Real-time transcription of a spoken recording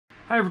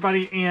Hi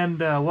everybody, and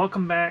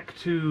welcome back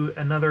to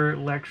another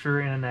lecture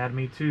in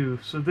Anatomy 2.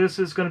 So this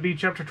is going to be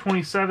chapter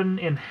 27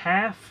 in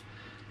half.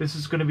 This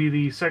is going to be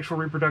the sexual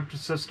reproductive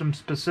system,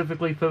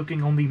 specifically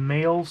focusing on the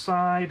male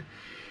side,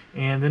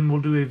 and then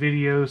we'll do a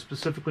video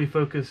specifically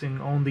focusing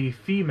on the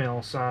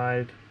female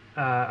side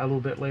a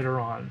little bit later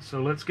on.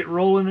 So let's get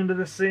rolling into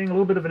this thing, a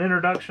little bit of an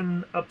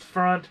introduction up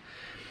front,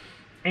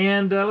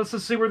 and let's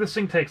just see where this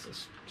thing takes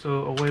us.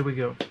 So away we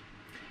go.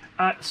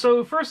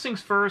 So first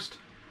things first,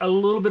 a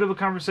little bit of a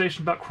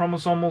conversation about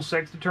chromosomal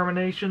sex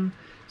determination.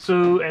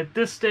 So at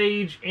this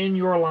stage in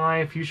your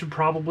life, you should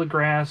probably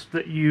grasp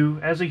that you,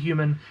 as a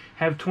human,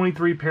 have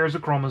 23 pairs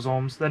of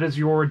chromosomes. That is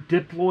your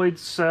diploid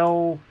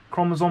cell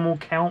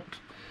chromosomal count.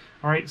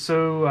 All right,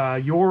 so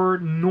your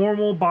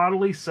normal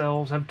bodily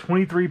cells have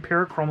 23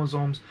 pair of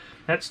chromosomes.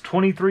 That's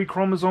 23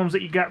 chromosomes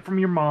that you got from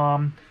your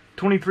mom,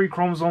 23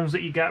 chromosomes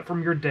that you got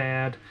from your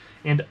dad,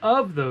 and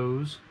of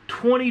those,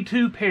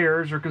 22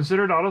 pairs are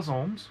considered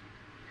autosomes.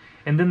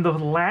 And then the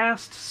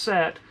last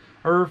set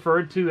are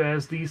referred to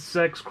as the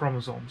sex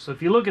chromosomes. So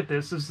if you look at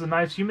this, this is a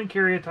nice human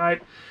karyotype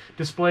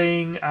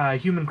displaying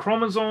human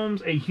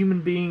chromosomes, a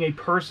human being, a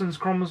person's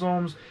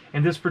chromosomes,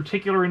 and this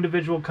particular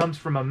individual comes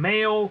from a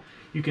male.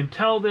 You can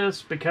tell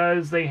this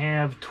because they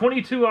have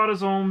 22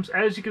 autosomes,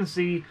 as you can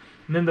see,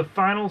 and then the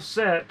final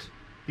set,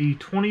 the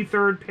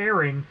 23rd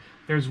pairing,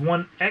 there's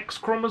one X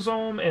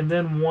chromosome and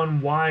then one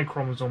Y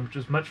chromosome, which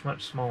is much,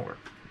 much smaller.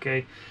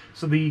 Okay,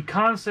 so the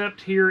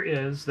concept here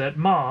is that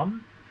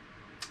mom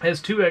has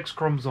two X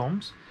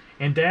chromosomes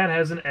and dad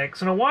has an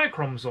X and a Y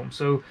chromosome.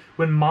 So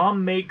when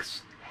mom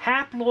makes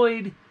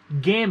haploid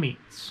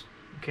gametes,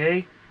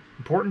 okay,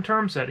 important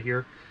term set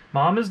here,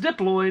 mom is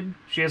diploid,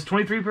 she has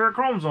 23 pair of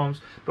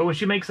chromosomes, but when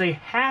she makes a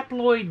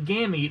haploid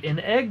gamete, an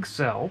egg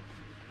cell,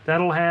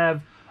 that'll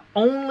have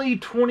only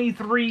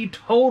 23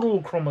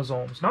 total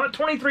chromosomes. Not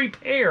 23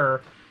 pair,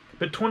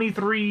 but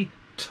 23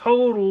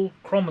 total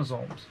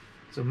chromosomes.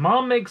 So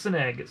mom makes an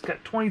egg, it's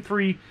got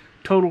 23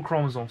 total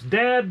chromosomes.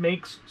 Dad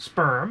makes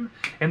sperm,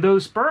 and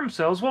those sperm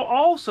cells will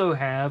also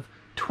have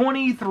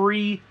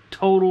 23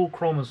 total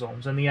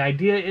chromosomes. And the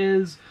idea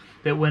is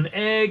that when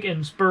egg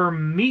and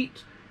sperm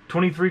meet,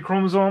 23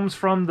 chromosomes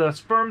from the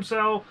sperm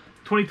cell,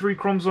 23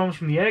 chromosomes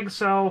from the egg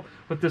cell,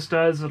 what this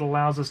does, it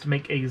allows us to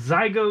make a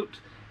zygote,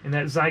 and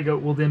that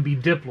zygote will then be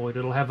diploid.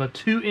 It'll have a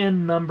 2N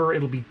number,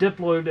 it'll be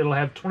diploid, it'll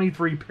have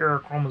 23 pair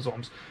of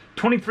chromosomes.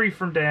 23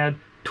 from dad,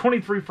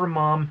 23 from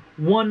mom,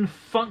 one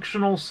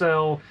functional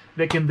cell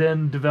that can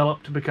then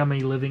develop to become a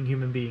living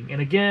human being. And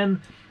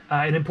again,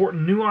 an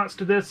important nuance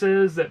to this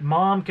is that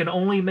mom can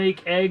only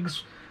make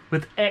eggs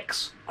with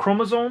X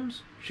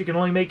chromosomes. She can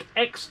only make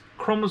X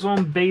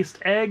chromosome-based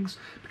eggs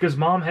because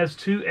mom has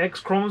two X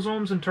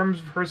chromosomes in terms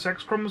of her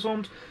sex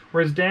chromosomes,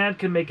 whereas dad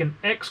can make an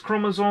X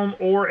chromosome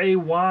or a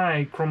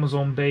Y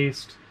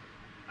chromosome-based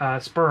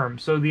sperm.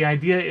 So the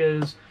idea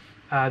is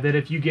that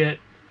if you get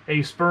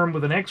a sperm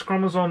with an X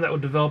chromosome, that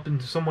would develop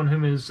into someone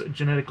who is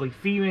genetically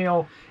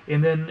female,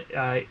 and then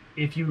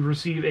if you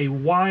receive a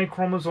Y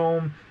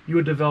chromosome, you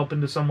would develop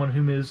into someone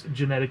who is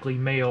genetically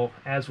male,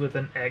 as with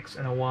an X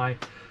and a Y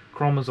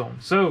chromosome.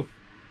 So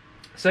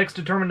sex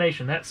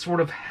determination, that's sort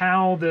of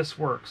how this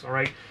works, all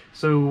right?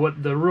 So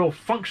what the real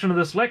function of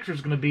this lecture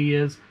is going to be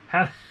is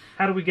how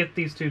do we get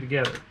these two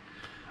together?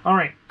 All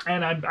right,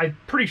 and I'm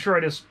pretty sure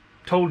I just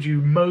told you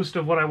most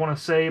of what I want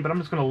to say, but I'm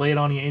just going to lay it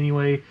on you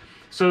anyway.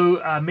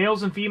 So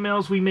males and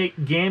females, we make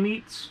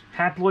gametes,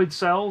 haploid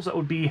cells. That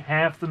would be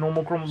half the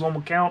normal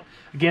chromosomal count.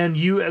 Again,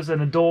 you as an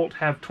adult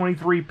have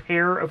 23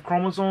 pair of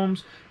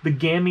chromosomes. The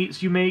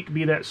gametes you make,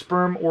 be that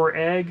sperm or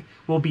egg,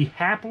 will be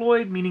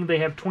haploid, meaning they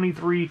have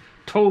 23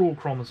 total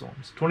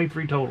chromosomes,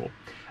 23 total.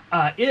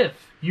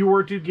 If you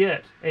were to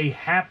get a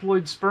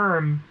haploid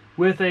sperm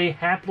with a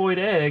haploid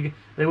egg,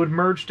 they would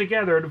merge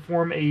together to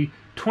form a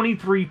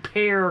 23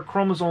 pair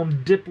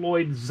chromosome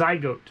diploid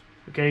zygote.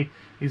 Okay,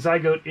 the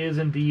zygote is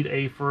indeed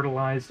a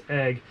fertilized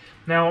egg.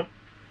 Now,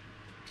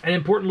 an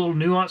important little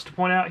nuance to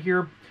point out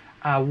here,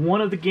 one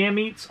of the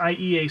gametes,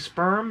 i.e. a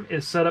sperm,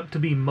 is set up to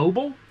be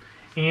mobile,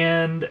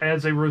 and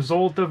as a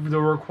result of the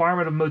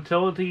requirement of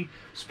motility,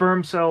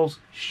 sperm cells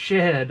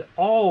shed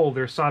all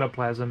their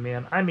cytoplasm,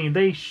 man. I mean,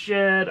 they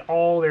shed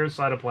all their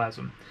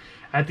cytoplasm.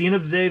 At the end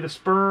of the day, the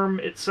sperm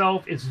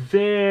itself is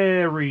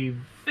very,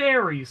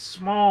 very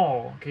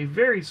small, okay,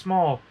 very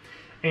small,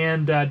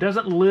 and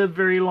doesn't live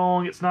very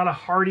long. It's not a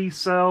hardy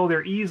cell.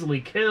 They're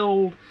easily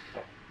killed.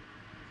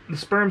 The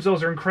sperm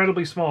cells are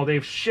incredibly small.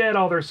 They've shed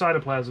all their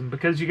cytoplasm,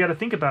 because you got to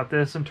think about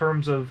this in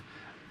terms of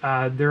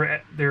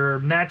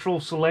their natural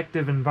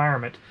selective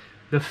environment.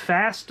 The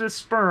fastest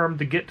sperm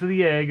to get to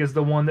the egg is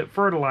the one that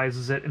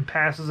fertilizes it and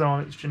passes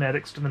on its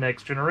genetics to the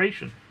next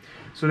generation.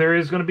 So there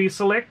is going to be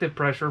selective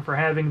pressure for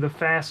having the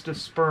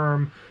fastest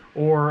sperm,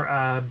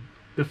 or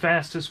the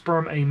fastest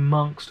sperm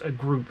amongst a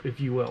group,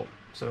 if you will.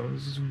 So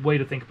this is a way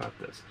to think about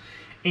this.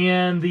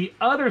 And the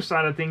other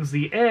side of things,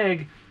 the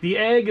egg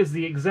is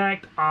the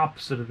exact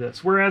opposite of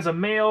this. Whereas a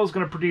male is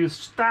going to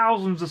produce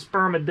thousands of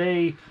sperm a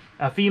day,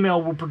 a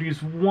female will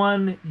produce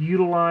one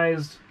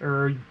utilized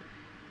or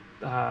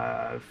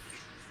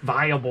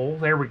viable,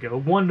 there we go,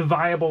 one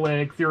viable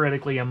egg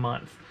theoretically a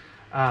month.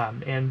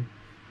 And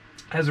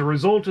as a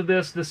result of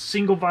this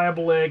single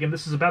viable egg, and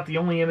this is about the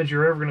only image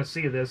you're ever going to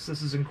see of this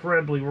is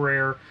incredibly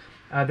rare.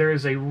 There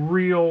is a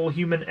real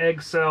human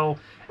egg cell,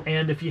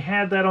 and if you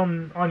had that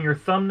on your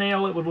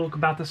thumbnail, it would look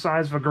about the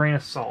size of a grain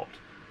of salt.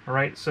 All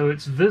right, so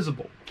it's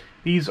visible.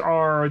 These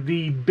are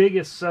the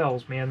biggest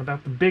cells, man,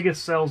 about the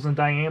biggest cells in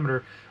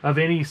diameter of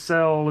any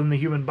cell in the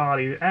human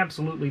body.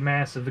 Absolutely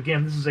massive.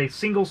 Again, this is a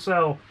single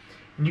cell,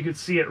 and you can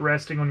see it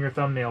resting on your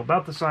thumbnail,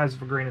 about the size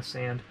of a grain of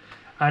sand.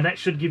 And that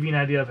should give you an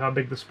idea of how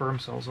big the sperm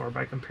cells are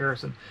by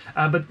comparison.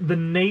 But the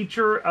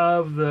nature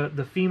of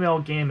the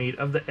female gamete,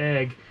 of the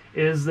egg,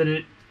 is that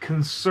it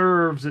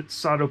conserves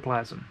its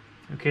cytoplasm,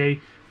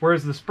 okay?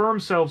 Whereas the sperm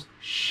cells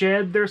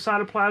shed their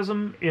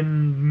cytoplasm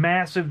in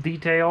massive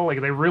detail, like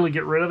they really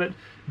get rid of it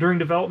during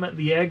development,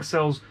 the egg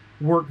cells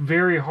work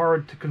very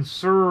hard to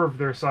conserve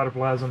their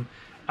cytoplasm,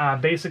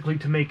 basically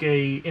to make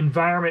a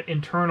environment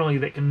internally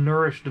that can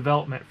nourish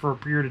development for a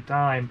period of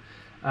time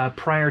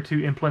prior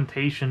to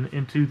implantation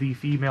into the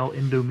female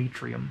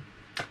endometrium.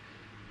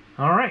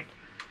 All right,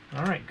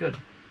 good.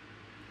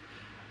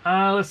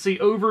 Let's see,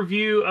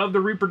 overview of the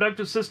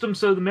reproductive system.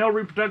 So the male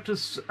reproductive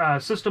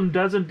system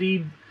does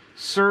indeed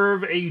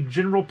serve a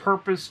general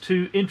purpose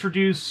to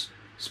introduce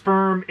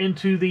sperm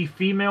into the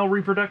female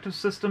reproductive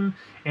system,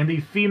 and the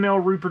female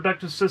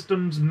reproductive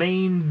system's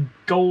main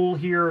goal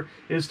here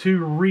is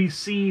to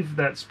receive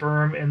that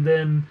sperm and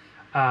then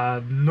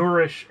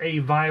nourish a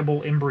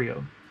viable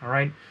embryo. All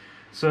right,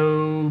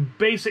 so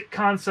basic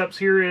concepts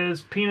here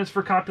is penis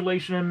for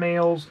copulation in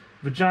males,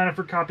 vagina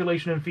for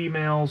copulation in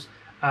females,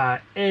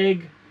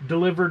 egg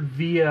delivered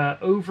via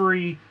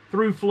ovary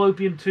through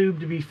fallopian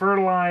tube to be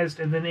fertilized,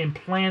 and then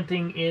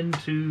implanting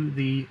into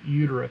the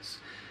uterus.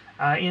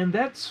 And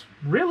that's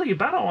really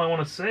about all I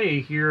want to say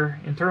here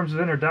in terms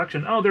of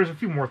introduction. Oh, there's a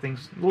few more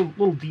things,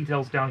 little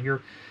details down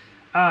here.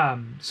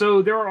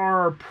 So there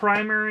are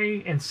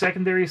primary and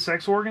secondary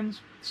sex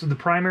organs. So the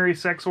primary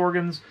sex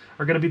organs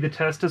are going to be the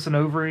testis and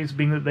ovaries,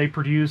 being that they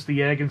produce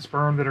the egg and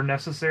sperm that are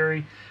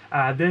necessary.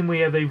 Then we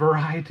have a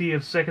variety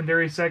of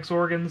secondary sex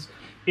organs.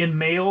 In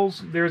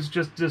males, there's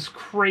just this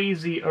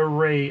crazy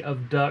array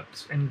of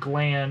ducts and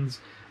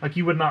glands like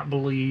you would not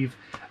believe.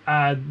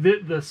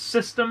 The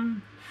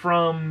system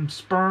from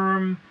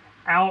sperm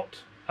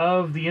out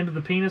of the end of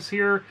the penis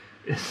here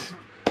is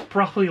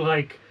probably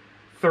like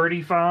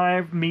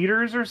 35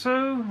 meters or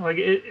so,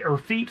 or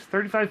feet,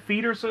 35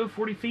 feet or so,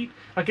 40 feet.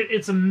 Like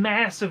it's a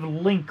massive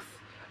length.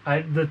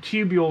 The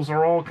tubules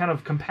are all kind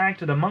of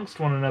compacted amongst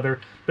one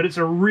another, but it's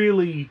a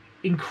really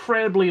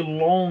incredibly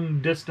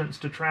long distance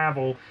to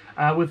travel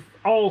with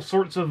all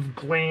sorts of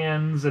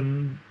glands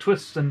and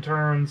twists and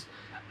turns.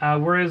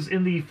 Whereas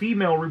in the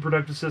female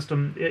reproductive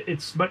system,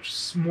 it's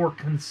much more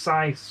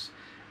concise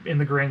in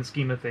the grand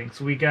scheme of things.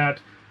 So we got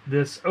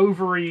this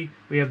ovary,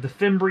 we have the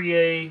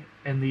fimbriae,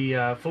 and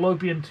the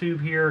fallopian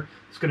tube here.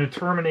 It's going to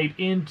terminate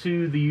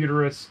into the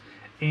uterus,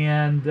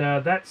 and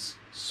that's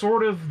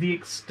sort of the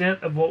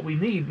extent of what we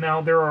need.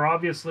 Now, there are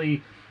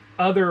obviously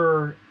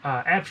other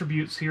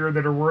attributes here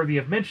that are worthy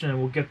of mention, and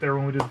we'll get there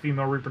when we do the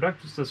female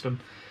reproductive system.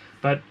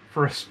 But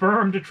for a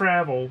sperm to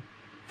travel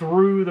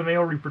through the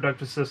male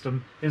reproductive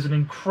system is an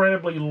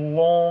incredibly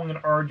long and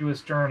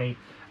arduous journey,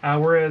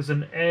 whereas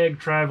an egg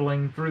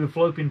traveling through the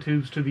fallopian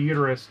tubes to the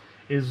uterus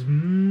is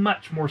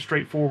much more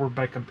straightforward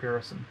by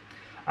comparison.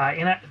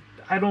 And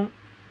I don't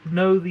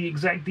know the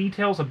exact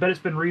details. I bet it's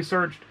been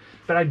researched,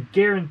 but I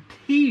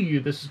guarantee you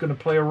this is going to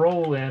play a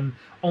role in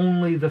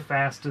only the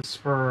fastest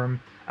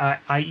sperm,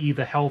 i.e.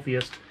 the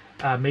healthiest,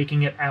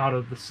 making it out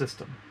of the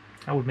system.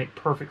 That would make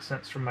perfect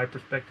sense from my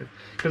perspective.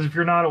 Because if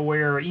you're not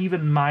aware,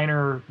 even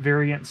minor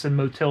variance in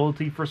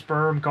motility for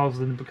sperm causes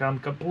them to become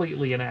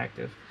completely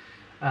inactive.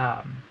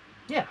 Yeah,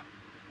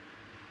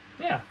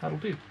 that'll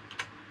do.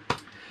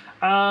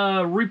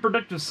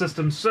 Reproductive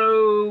system.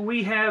 So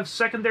we have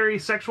secondary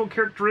sexual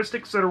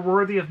characteristics that are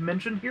worthy of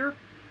mention here.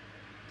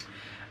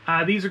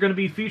 These are going to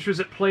be features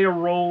that play a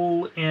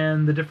role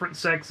in the different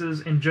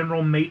sexes in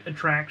general mate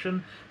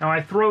attraction. Now,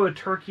 I throw a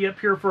turkey up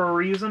here for a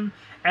reason.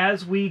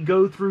 As we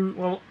go through,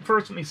 well,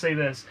 first let me say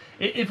this.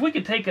 If we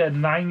could take a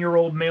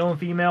 9-year-old male and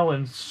female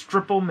and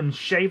strip them and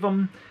shave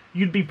them,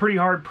 you'd be pretty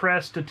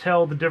hard-pressed to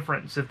tell the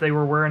difference if they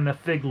were wearing a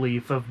fig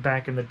leaf of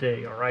back in the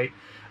day, all right?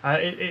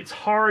 It's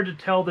hard to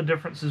tell the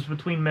differences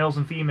between males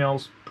and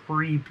females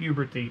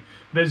pre-puberty.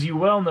 But as you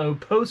well know,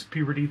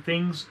 post-puberty,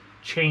 things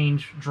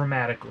change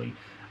dramatically.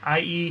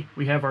 I.e.,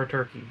 we have our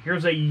turkey.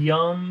 Here's a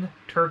young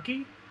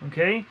turkey,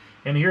 okay?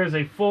 And here's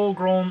a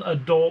full-grown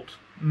adult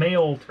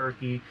male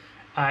turkey.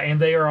 And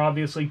they are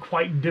obviously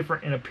quite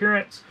different in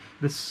appearance.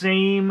 The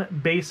same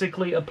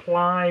basically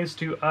applies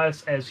to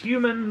us as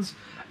humans.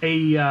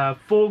 A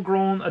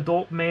full-grown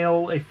adult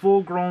male, a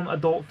full-grown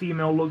adult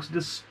female looks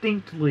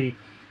distinctly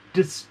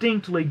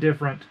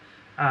different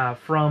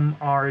from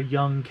our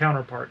young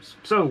counterparts.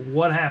 So,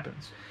 what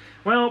happens?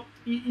 Well,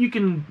 you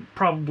can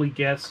probably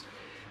guess.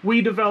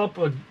 We develop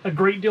a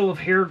great deal of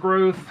hair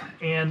growth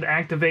and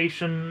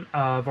activation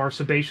of our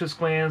sebaceous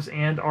glands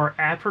and our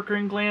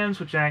apocrine glands,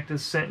 which act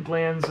as scent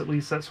glands, at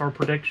least that's our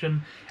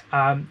prediction,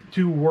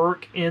 to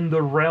work in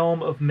the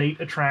realm of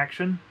mate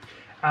attraction.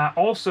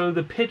 Also,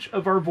 the pitch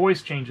of our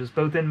voice changes,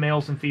 both in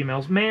males and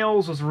females.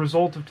 Males, as a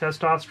result of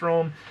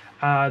testosterone,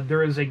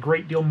 there is a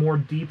great deal more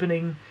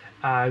deepening,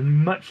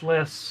 much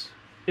less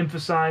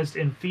emphasized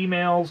in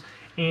females,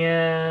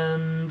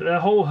 and a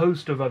whole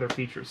host of other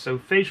features. So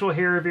facial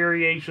hair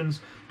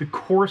variations, the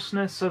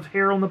coarseness of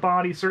hair on the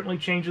body certainly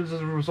changes as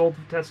a result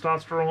of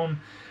testosterone.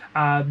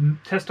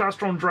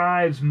 Testosterone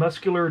drives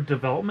muscular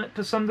development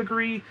to some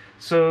degree,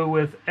 so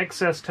with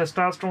excess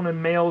testosterone in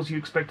males you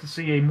expect to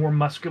see a more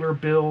muscular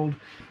build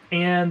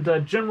and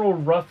general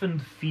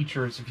roughened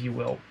features, if you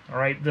will.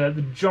 Alright,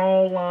 the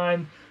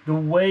jawline, the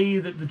way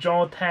that the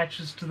jaw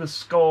attaches to the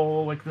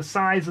skull, like the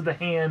size of the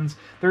hands,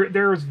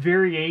 there's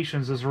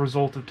variations as a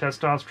result of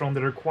testosterone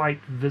that are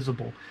quite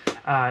visible.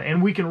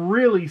 And we can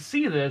really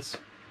see this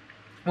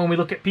when we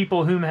look at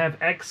people who have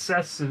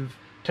excessive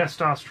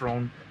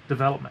testosterone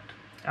development.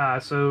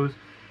 So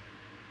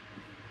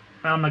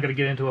I'm not going to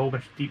get into a whole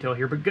bunch of detail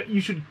here, but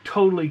you should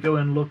totally go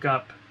and look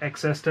up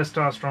excess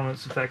testosterone and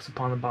its effects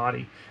upon the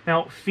body.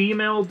 Now,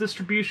 female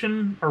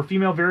distribution, or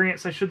female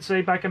variants, I should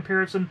say, by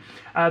comparison,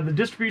 the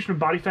distribution of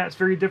body fat is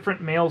very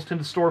different. Males tend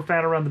to store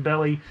fat around the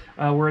belly,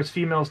 whereas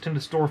females tend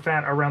to store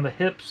fat around the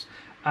hips.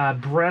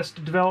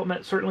 Breast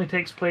development certainly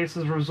takes place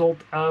as a result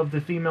of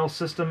the female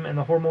system and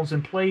the hormones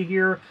in play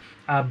here.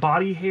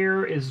 Body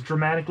hair is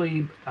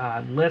dramatically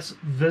less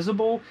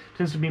visible,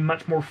 tends to be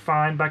much more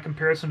fine by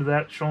comparison to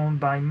that shown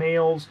by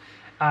males,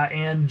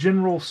 and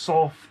general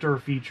softer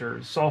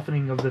features,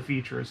 softening of the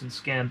features and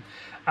skin.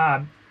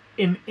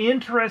 An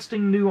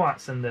interesting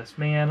nuance in this,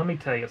 man, let me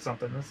tell you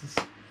something, this is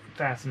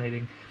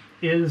fascinating,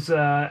 is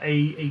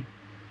a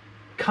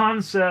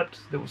concept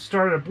that was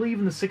started, I believe,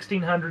 in the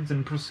 1600s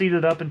and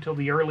proceeded up until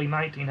the early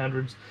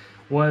 1900s,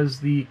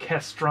 was the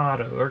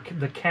castrato, or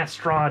the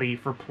castrati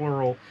for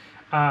plural.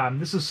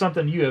 This is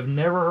something you have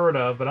never heard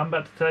of, but I'm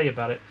about to tell you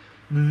about it.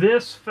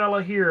 This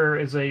fella here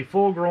is a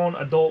full-grown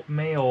adult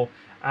male,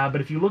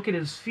 but if you look at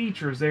his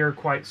features, they are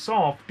quite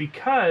soft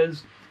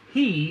because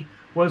he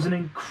was an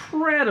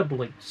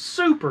incredibly,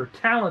 super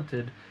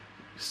talented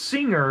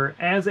singer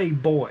as a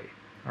boy,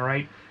 all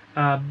right?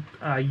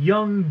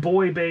 Young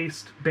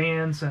boy-based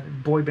bands,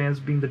 boy bands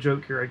being the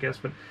joke here, I guess,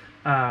 but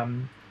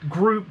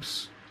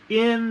groups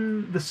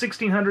in the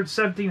 1600s,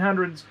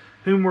 1700s,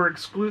 whom were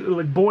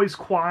like boys'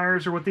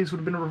 choirs, or what these would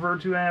have been referred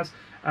to as,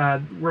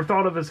 were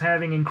thought of as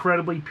having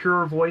incredibly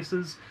pure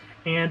voices,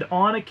 and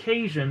on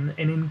occasion,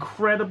 an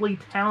incredibly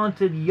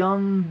talented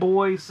young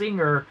boy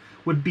singer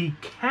would be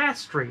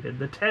castrated,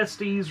 the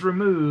testes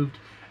removed,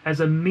 as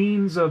a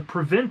means of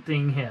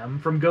preventing him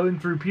from going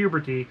through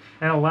puberty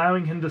and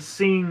allowing him to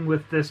sing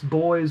with this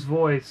boy's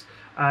voice,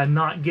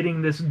 not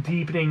getting this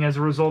deepening as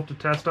a result of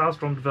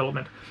testosterone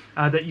development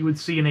that you would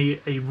see in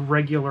a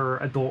regular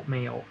adult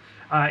male.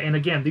 And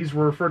again, these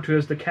were referred to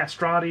as the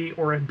castrati,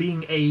 or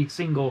being a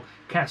single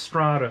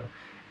castrato.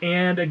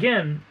 And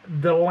again,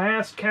 the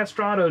last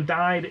castrato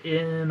died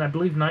in, I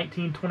believe,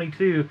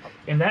 1922,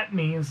 and that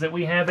means that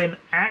we have an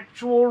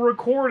actual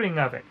recording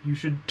of it. You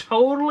should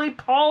totally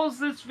pause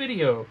this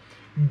video,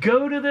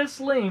 go to this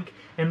link,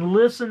 and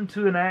listen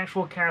to an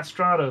actual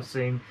castrato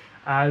sing.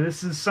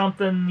 This is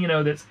something, you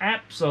know, that's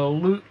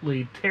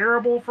absolutely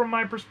terrible from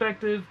my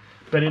perspective,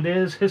 but it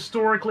is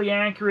historically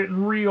accurate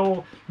and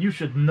real. You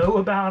should know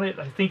about it.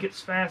 I think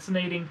it's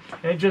fascinating,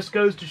 and it just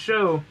goes to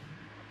show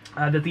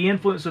that the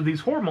influence of these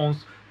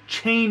hormones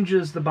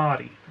changes the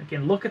body.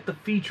 Again, look at the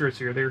features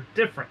here. They're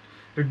different.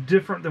 They're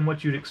different than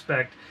what you'd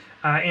expect.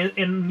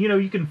 And you know,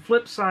 you can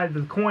flip side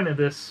the coin of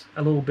this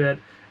a little bit.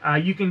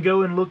 You can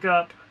go and look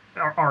up,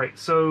 all right,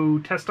 so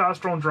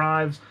testosterone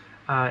drives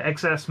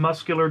excess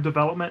muscular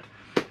development.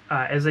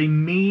 As a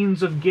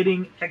means of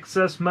getting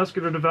excess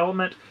muscular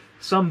development,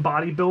 some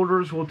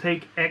bodybuilders will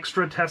take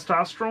extra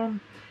testosterone,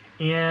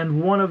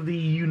 and one of the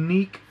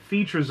unique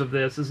features of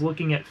this is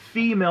looking at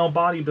female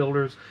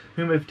bodybuilders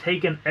whom have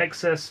taken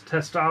excess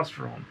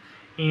testosterone,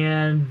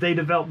 and they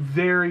develop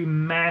very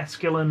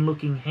masculine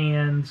looking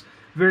hands,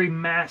 very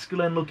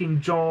masculine looking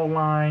jaw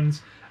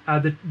lines.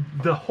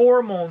 The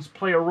hormones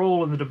play a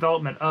role in the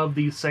development of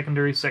these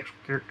secondary sexual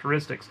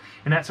characteristics,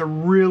 and that's a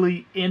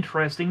really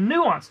interesting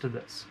nuance to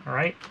this, all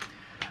right?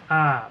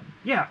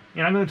 Yeah,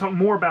 and I'm going to talk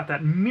more about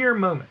that in mere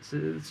moments.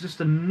 It's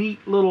just a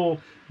neat little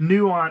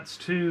nuance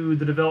to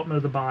the development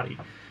of the body.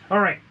 All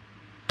right,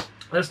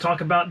 let's talk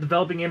about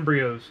developing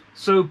embryos.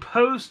 So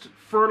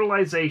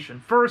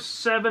post-fertilization, first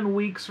 7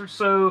 weeks or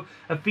so,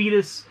 a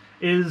fetus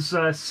is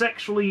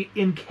sexually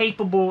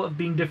incapable of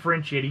being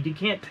differentiated. You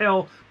can't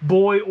tell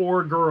boy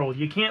or girl.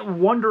 You can't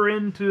wander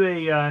into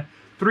a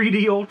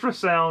 3D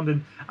ultrasound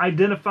and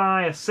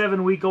identify a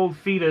 7-week-old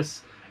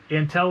fetus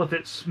and tell if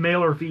it's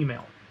male or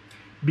female,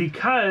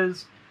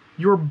 because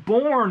you're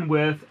born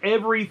with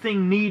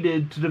everything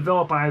needed to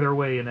develop either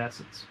way, in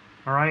essence.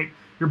 All right?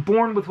 You're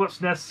born with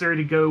what's necessary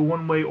to go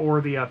one way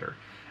or the other.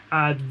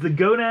 The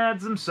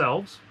gonads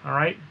themselves, all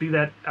right, be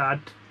that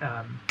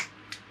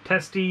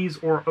testes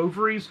or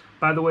ovaries,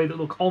 by the way, that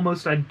look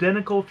almost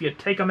identical. If you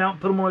take them out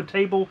and put them on a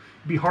table,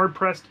 you'd be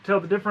hard-pressed to tell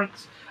the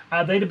difference.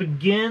 They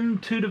begin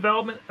to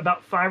development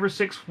about 5 or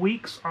 6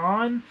 weeks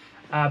on,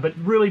 but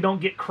really don't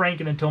get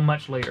cranking until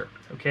much later,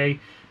 okay?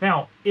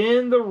 Now,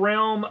 in the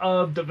realm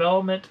of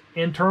development,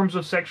 in terms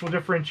of sexual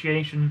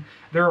differentiation,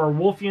 there are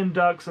Wolffian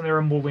ducts and there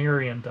are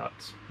Mullerian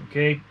ducts,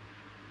 okay?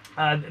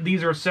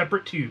 These are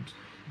separate tubes.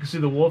 You can see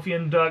the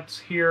Wolffian ducts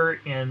here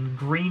in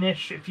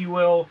greenish, if you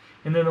will,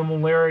 and then the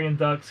Mullerian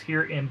ducts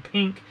here in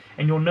pink.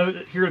 And you'll note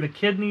that here are the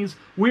kidneys.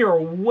 We are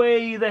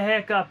way the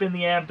heck up in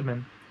the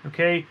abdomen,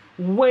 okay?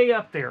 Way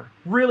up there,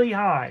 really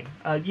high,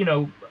 you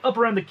know, up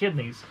around the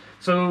kidneys.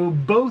 So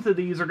both of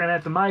these are going to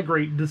have to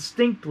migrate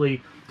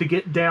distinctly to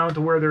get down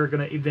to where they're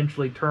going to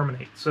eventually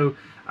terminate. So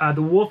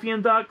the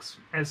Wolffian ducts,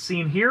 as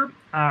seen here,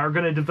 are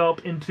going to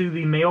develop into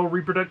the male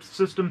reproductive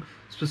system,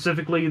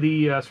 specifically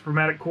the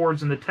spermatic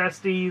cords and the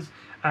testes,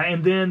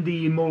 and then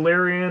the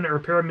Mullerian or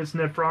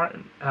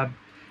paramisonephric,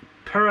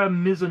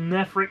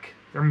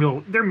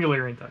 they're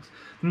Mullerian ducts.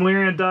 The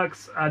Mullerian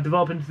ducts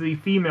develop into the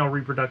female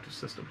reproductive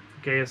system,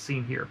 okay, as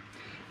seen here.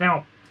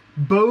 Now,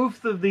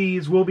 both of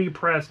these will be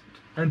present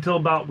until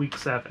about week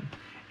 7.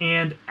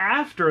 And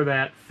after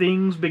that,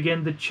 things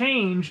begin to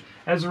change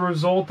as a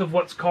result of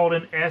what's called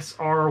an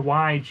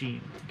SRY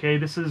gene. Okay,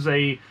 this is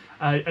a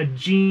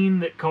gene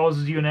that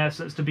causes you, in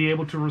essence, to be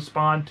able to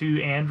respond to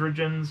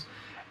androgens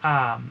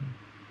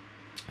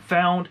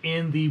found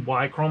in the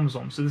Y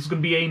chromosome. So this is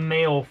going to be a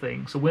male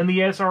thing. So when the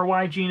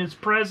SRY gene is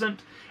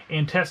present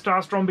and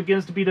testosterone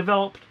begins to be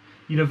developed,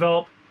 you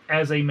develop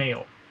as a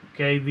male.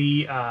 Okay,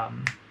 the what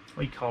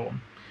do you call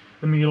them?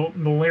 The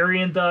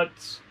Mullerian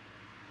ducts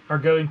are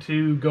going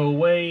to go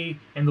away,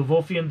 and the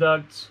Wolffian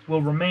ducts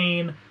will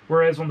remain,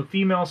 whereas on the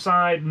female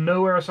side,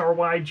 no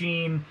SRY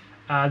gene,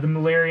 the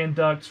Mullerian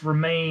ducts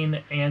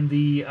remain, and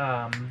the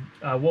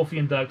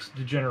Wolffian ducts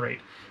degenerate.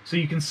 So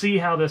you can see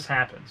how this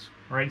happens,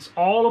 right? It's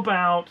all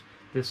about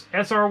this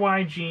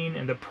SRY gene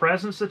and the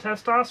presence of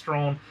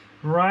testosterone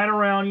right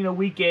around, you know,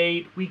 week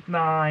 8, week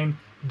 9,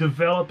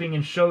 developing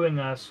and showing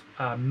us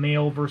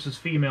male versus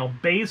female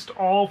based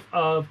off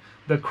of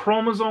the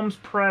chromosomes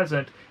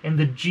present and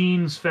the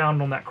genes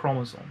found on that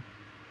chromosome.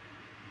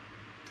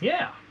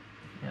 Yeah.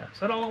 Is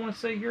that all I want to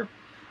say here?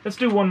 Let's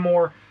do one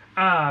more,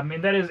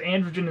 and that is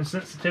androgen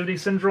insensitivity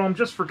syndrome,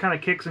 just for kind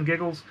of kicks and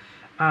giggles.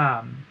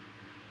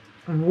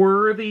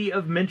 Worthy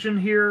of mention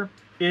here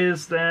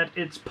is that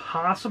it's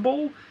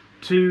possible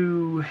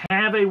to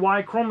have a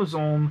Y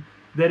chromosome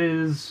that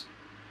is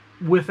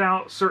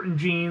without certain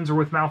genes or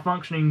with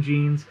malfunctioning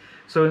genes,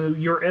 so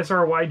your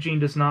SRY gene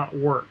does not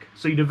work.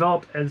 So you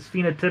develop as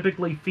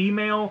phenotypically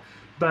female,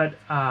 but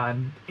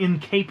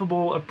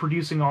incapable of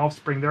producing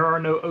offspring. There are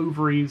no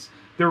ovaries.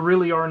 There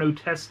really are no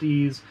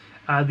testes.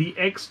 The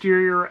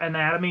exterior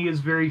anatomy is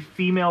very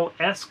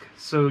female-esque,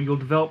 so you'll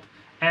develop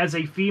as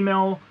a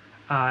female.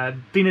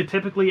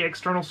 Phenotypically,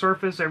 external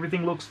surface,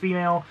 everything looks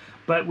female,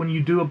 but when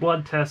you do a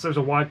blood test, there's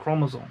a Y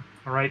chromosome,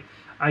 all right?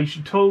 I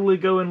should totally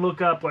go and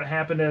look up what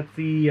happened at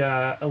the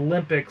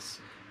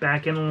Olympics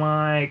back in,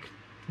 like,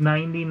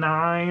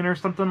 99 or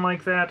something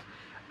like that.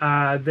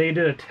 They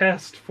did a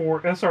test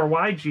for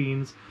SRY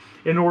genes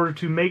in order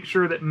to make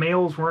sure that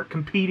males weren't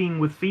competing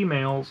with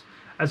females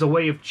as a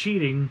way of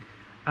cheating,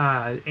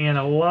 and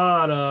a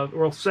lot of,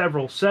 well,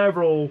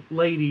 several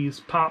ladies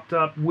popped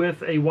up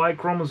with a Y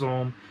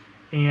chromosome,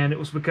 and it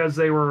was because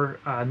they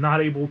were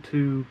not able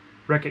to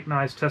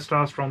recognize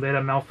testosterone. They had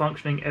a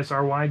malfunctioning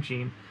SRY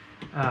gene.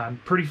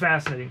 Pretty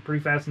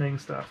fascinating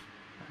stuff.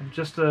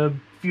 Just a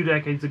few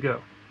decades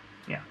ago.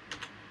 Yeah.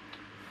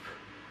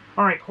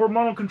 All right,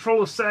 hormonal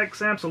control of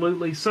sex,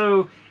 absolutely.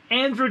 So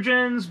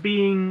androgens,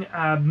 being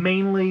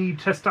mainly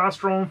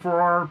testosterone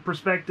for our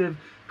perspective,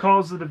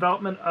 cause the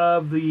development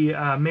of the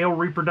male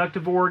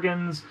reproductive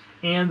organs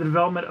and the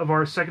development of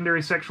our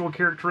secondary sexual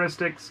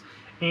characteristics.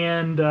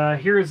 And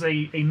here is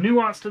a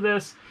nuance to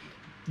this.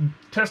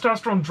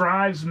 Testosterone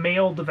drives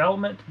male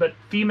development, but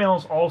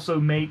females also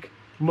make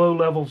low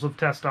levels of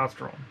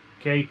testosterone.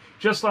 Okay,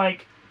 just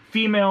like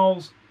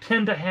females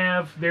tend to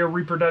have their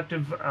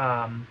reproductive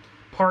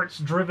parts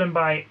driven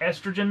by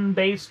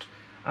estrogen-based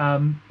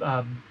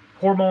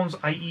hormones,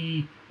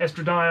 i.e.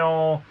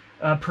 estradiol,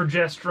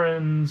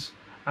 progesterones,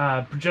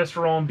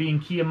 progesterone being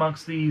key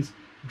amongst these,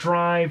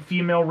 drive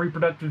female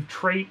reproductive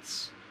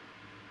traits.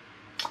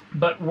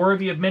 But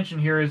worthy of mention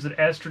here is that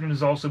estrogen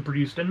is also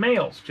produced in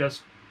males,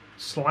 just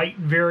slight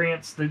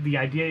variants. The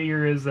idea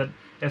here is that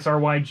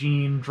SRY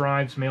gene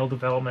drives male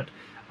development.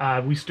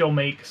 We still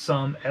make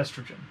some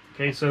estrogen.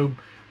 Okay, so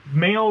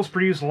males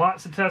produce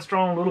lots of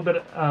testosterone, a little bit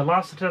of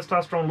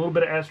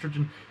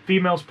estrogen.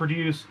 Females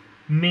produce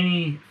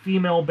many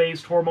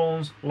female-based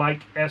hormones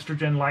like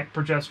estrogen, like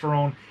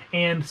progesterone,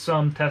 and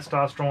some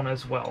testosterone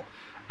as well.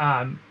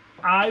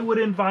 I would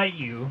invite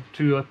you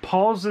to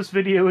pause this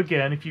video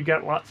again if you've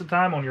got lots of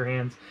time on your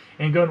hands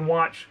and go and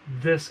watch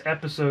this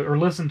episode, or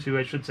listen to,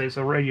 I should say,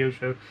 so radio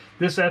show,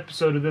 this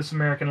episode of This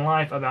American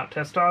Life about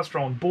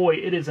testosterone. Boy,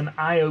 it is an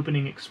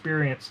eye-opening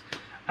experience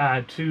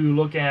to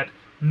look at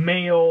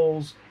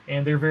males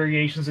and their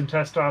variations in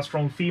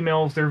testosterone,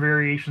 females, their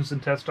variations in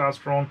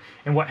testosterone,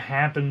 and what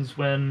happens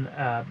when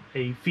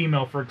a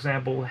female, for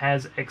example,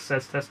 has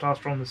excess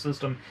testosterone in the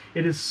system.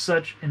 It is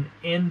such an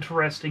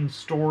interesting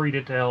story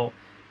to tell.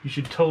 You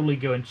should totally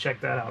go and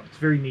check that out. It's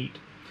very neat.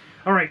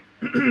 All right,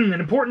 an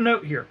important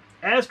note here.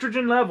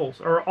 Estrogen levels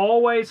are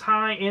always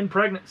high in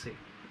pregnancy.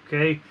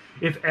 Okay?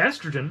 If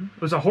estrogen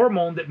was a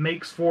hormone that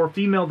makes for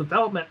female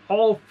development,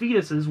 all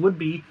fetuses would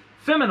be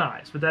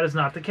feminized, but that is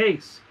not the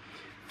case.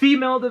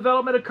 Female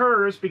development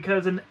occurs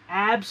because an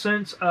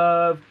absence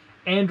of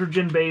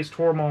androgen-based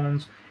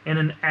hormones and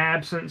an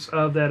absence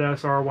of that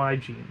SRY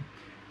gene.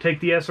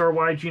 Take the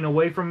SRY gene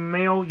away from a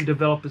male, you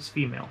develop as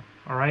female.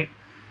 All right?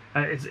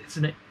 It's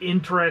an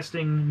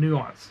interesting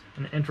nuance.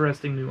 An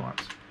interesting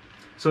nuance.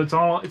 So it's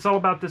all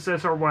about this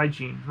SRY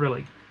gene,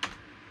 really.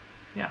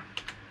 Yeah.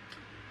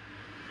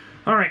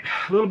 All right,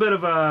 a little bit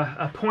of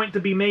a point to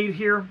be made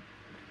here.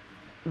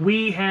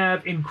 We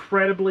have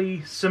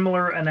incredibly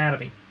similar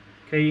anatomy.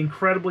 Okay,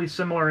 incredibly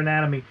similar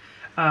anatomy.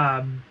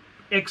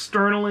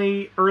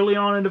 Externally, early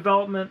on in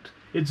development,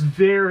 it's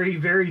very,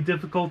 very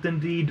difficult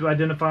indeed to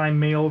identify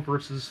male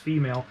versus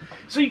female.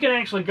 So you can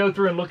actually go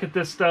through and look at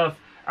this stuff.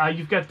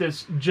 You've got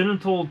this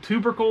genital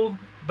tubercle,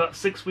 about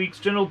 6 weeks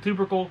genital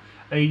tubercle,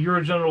 a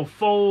urogenital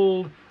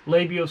fold,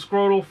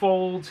 labioscrotal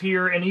folds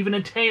here, and even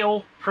a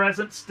tail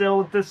present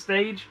still at this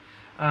stage.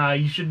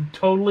 You should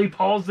totally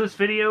pause this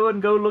video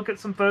and go look at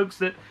some folks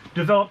that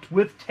developed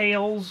with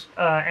tails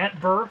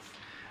at birth.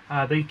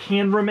 They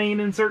can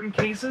remain in certain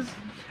cases,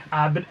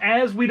 but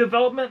as we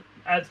develop,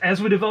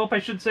 I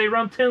should say,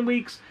 around 10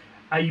 weeks,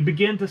 you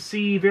begin to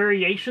see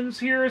variations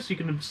here. So you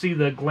can see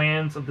the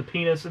glands of the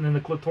penis and then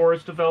the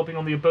clitoris developing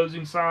on the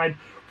opposing side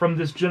from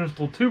this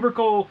genital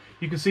tubercle.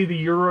 You can see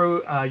the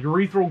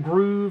urethral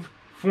groove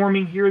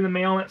forming here in the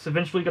male. It's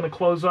eventually going to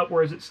close up,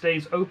 whereas it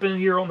stays open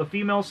here on the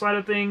female side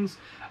of things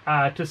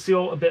to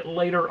seal a bit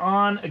later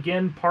on.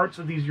 Again, parts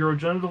of these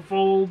urogenital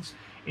folds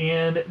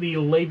and the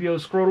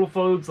labioscrotal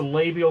folds. The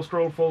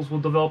labioscrotal folds will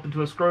develop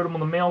into a scrotum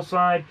on the male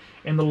side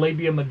and the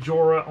labia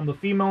majora on the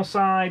female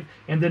side.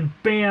 And then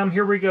bam,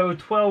 here we go,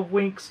 12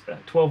 weeks.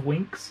 12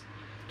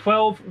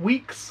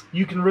 weeks,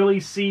 you can really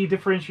see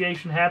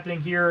differentiation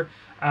happening here.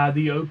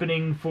 The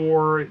opening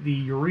for the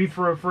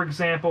urethra, for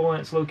example,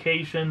 and its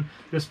location.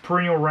 This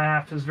perineal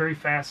raft is very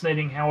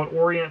fascinating how it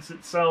orients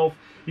itself.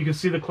 You can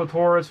see the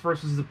clitoris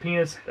versus the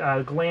penis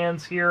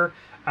glands here.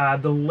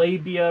 The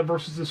labia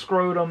versus the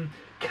scrotum.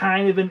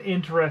 Kind of an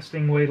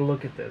interesting way to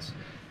look at this.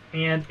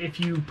 And if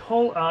you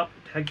pull up,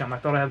 heck, I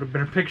thought I had a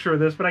better picture of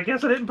this, but I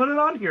guess I didn't put it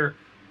on here.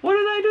 What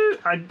did I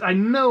do? I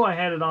know I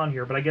had it on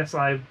here, but I guess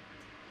I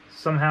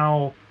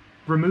somehow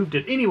removed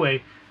it.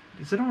 Anyway,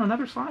 is it on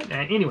another slide?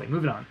 Anyway,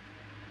 moving on.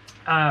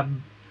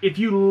 If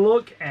you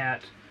look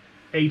at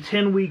a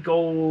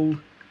 10-week-old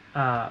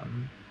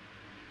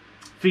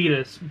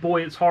fetus,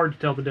 boy, it's hard to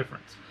tell the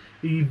difference.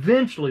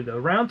 Eventually, though,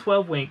 around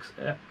 12 weeks,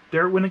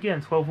 there it went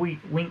again, 12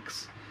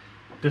 winks.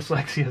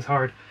 Dyslexia is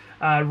hard.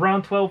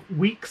 Around 12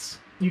 weeks,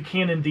 you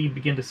can indeed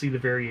begin to see the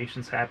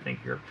variations happening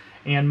here.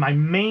 And my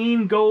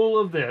main goal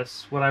of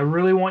this, what I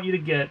really want you to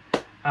get,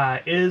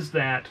 is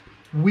that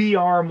we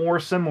are more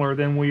similar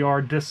than we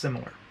are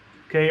dissimilar.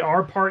 Okay,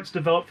 our parts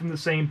develop from the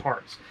same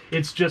parts.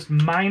 It's just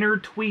minor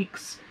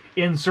tweaks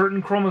in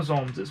certain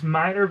chromosomes. It's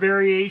minor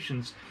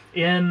variations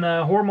in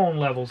hormone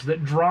levels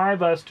that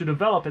drive us to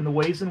develop in the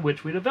ways in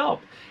which we develop.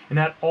 And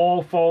that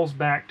all falls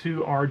back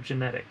to our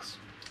genetics.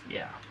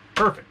 Yeah,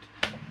 perfect.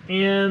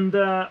 And,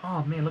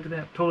 oh man, look at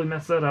that. Totally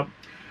messed that up.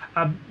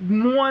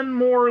 One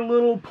more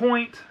little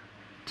point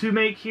to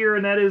make here,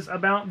 and that is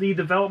about the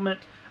development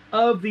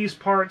of these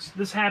parts.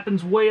 This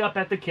happens way up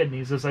at the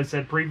kidneys, as I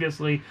said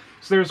previously.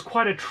 So there's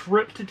quite a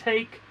trip to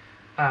take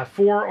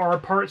for our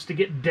parts to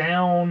get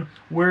down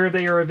where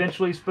they are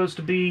eventually supposed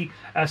to be,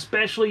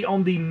 especially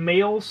on the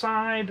male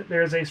side.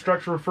 There's a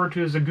structure referred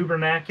to as a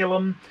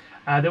gubernaculum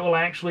that will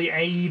actually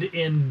aid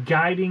in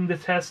guiding the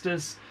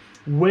testis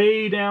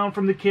way down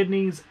from the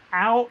kidneys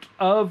out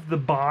of the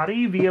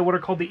body via what are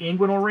called the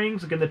inguinal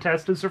rings. Again, the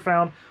testes are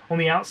found on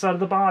the outside of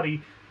the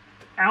body,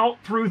 out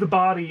through the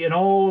body and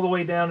all the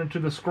way down into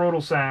the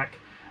scrotal sac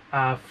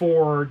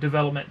for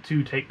development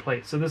to take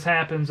place. So this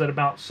happens at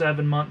about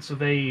 7 months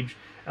of age,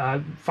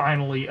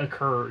 finally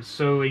occurs.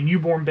 So a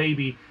newborn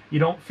baby, you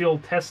don't feel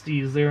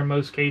testes there in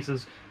most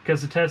cases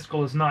because the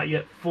testicle is not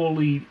yet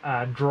fully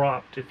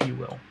dropped, if you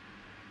will.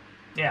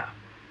 Yeah.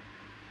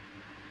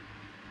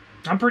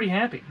 I'm pretty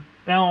happy.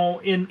 Now,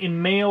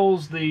 in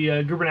males, the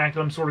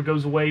gubernaculum sort of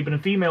goes away, but in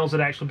females, it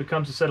actually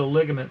becomes a set of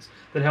ligaments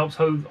that helps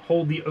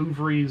hold the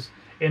ovaries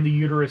and the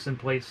uterus in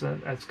place.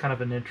 That's kind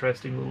of an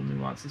interesting little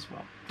nuance as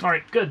well. All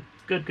right, good.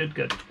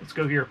 Let's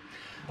go here.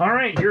 All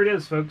right, here it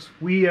is, folks.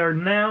 We are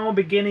now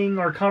beginning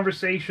our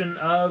conversation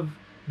of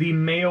the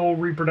male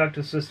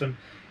reproductive system.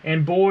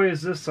 And boy,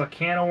 is this a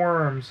can of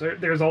worms.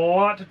 There's a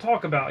lot to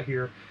talk about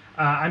here.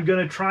 I'm going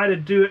to try to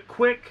do it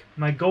quick.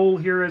 My goal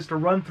here is to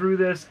run through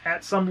this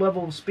at some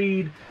level of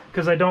speed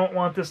because I don't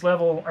want this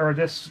level or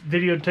this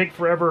video to take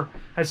forever.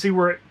 I see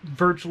we're at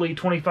virtually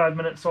 25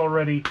 minutes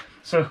already,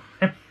 so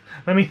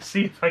let me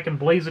see if I can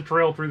blaze a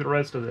trail through the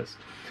rest of this.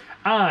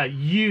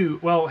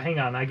 Well, hang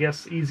on. I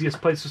guess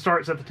easiest place to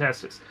start is at the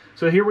testis.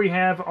 So here we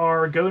have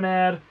our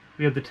gonad.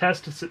 We have the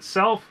testis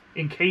itself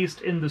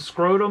encased in the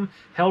scrotum,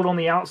 held on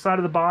the outside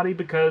of the body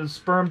because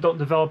sperm don't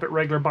develop at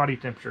regular body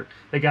temperature.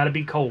 They got to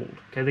be cold.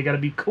 Okay, they got to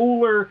be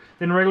cooler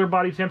than regular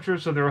body temperature,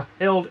 so they're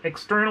held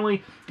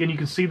externally. Again, you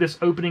can see this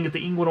opening at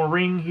the inguinal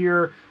ring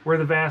here, where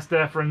the vas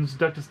deferens,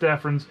 ductus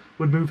deferens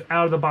would move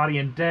out of the body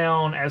and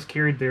down as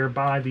carried there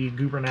by the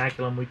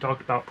gubernaculum we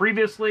talked about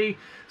previously.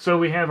 So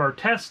we have our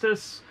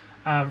testis.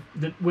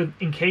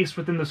 Encased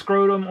within the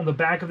scrotum. On the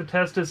back of the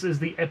testis is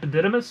the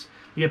epididymis.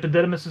 The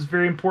epididymis is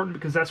very important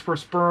because that's where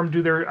sperm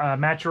do their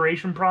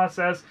maturation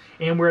process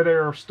and where they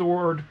are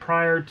stored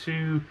prior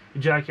to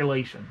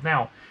ejaculation.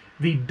 Now,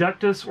 the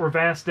ductus or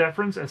vas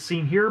deferens, as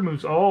seen here,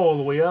 moves all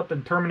the way up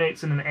and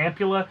terminates in an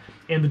ampulla.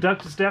 And the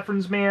ductus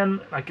deferens,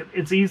 man, like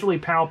it's easily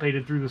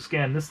palpated through the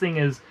skin. This thing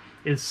is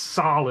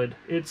solid.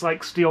 It's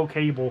like steel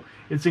cable.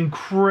 It's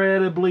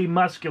incredibly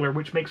muscular,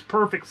 which makes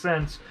perfect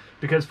sense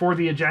because for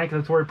the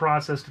ejaculatory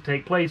process to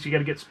take place, you got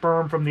to get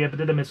sperm from the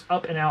epididymis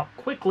up and out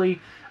quickly.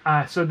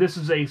 So this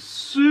is a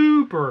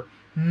super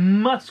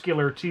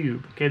muscular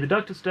tube. Okay, the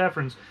ductus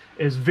deferens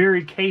is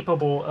very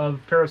capable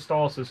of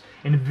peristalsis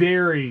and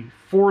very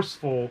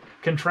forceful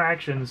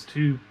contractions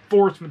to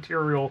force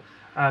material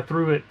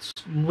through its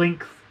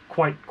length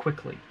quite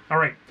quickly. All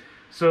right.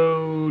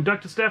 So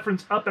ductus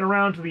deferens up and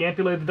around to the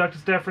ampulla of the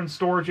ductus deferens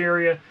storage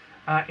area,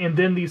 and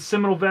then these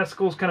seminal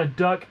vesicles kind of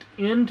duct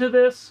into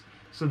this.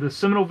 So the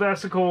seminal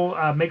vesicle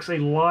makes a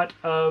lot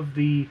of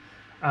the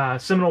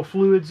seminal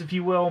fluids, if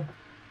you will.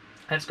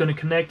 That's going to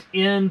connect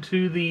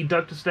into the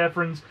ductus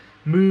deferens,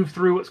 move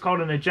through what's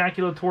called an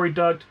ejaculatory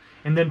duct,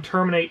 and then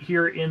terminate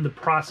here in the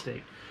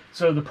prostate.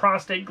 So the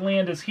prostate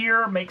gland is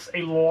here, makes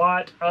a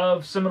lot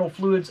of seminal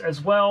fluids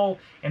as well,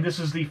 and this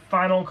is the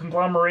final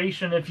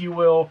conglomeration, if you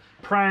will,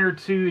 prior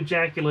to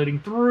ejaculating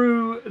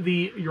through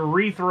the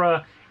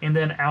urethra and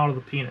then out of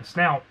the penis.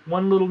 Now,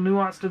 one little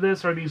nuance to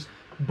this are these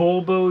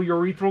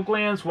bulbourethral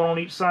glands, one on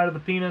each side of the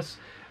penis,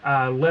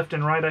 left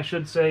and right, I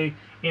should say,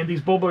 and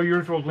these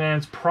bulbourethral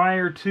glands,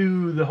 prior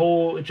to the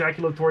whole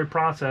ejaculatory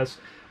process,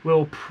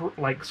 will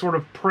sort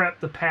of prep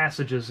the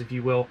passages, if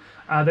you will.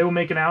 They will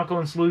make an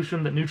alkaline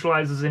solution that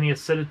neutralizes any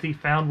acidity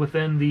found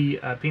within the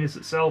penis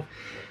itself.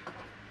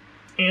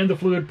 And the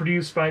fluid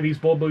produced by these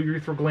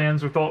bulbourethral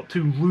glands are thought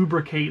to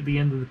lubricate the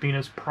end of the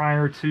penis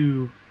prior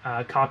to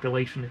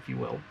copulation, if you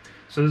will.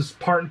 So this is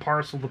part and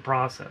parcel of the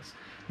process.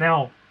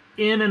 Now,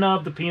 in and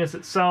of the penis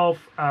itself,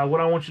 what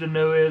I want you to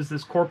know is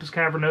this corpus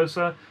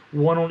cavernosa,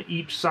 one on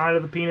each side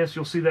of the penis.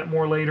 You'll see that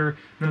more later.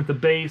 Then at the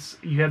base,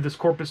 you have this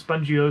corpus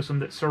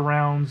spongiosum that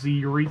surrounds the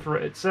urethra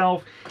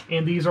itself.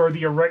 And these are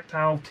the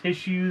erectile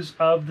tissues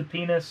of the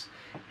penis.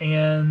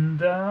 And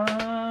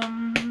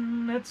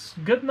that's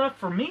good enough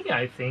for me,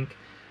 I think.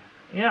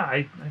 Yeah,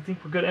 I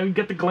think we're good. And we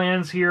get the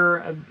glands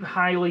here,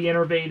 highly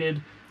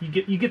innervated.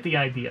 You get the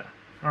idea.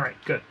 All right,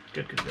 good.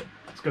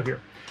 Let's go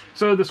here.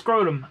 So the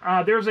scrotum,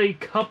 there's a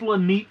couple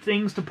of neat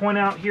things to point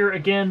out here.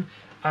 Again,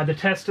 the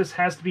testis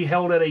has to be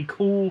held at a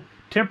cool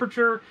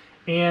temperature,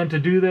 and to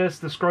do this,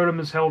 the scrotum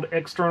is held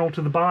external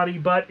to the body,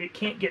 but it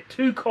can't get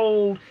too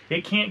cold,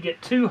 it can't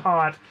get too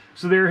hot,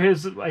 so there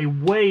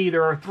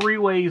are 3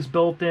 ways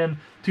built in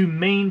to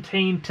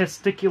maintain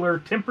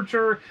testicular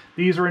temperature.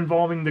 These are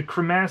involving the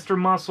cremaster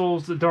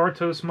muscles, the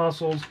dartos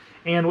muscles,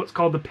 and what's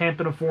called the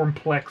pampiniform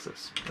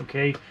plexus.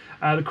 Okay,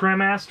 the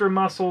cremaster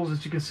muscles,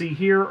 as you can see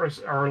here,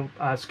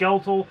 are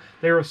skeletal.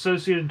 They're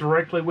associated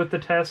directly with the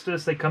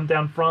testis. They come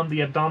down from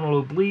the abdominal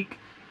oblique.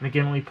 And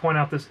again, let me point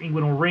out this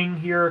inguinal ring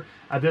here,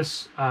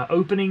 this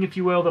opening, if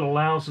you will, that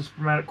allows the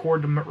spermatic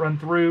cord to run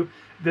through.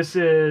 This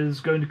is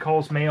going to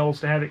cause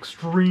males to have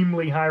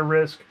extremely high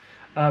risk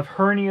of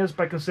hernias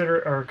by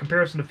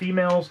comparison to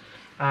females.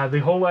 The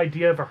whole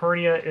idea of a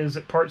hernia is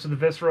that parts of the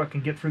viscera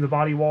can get through the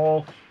body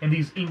wall, and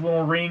these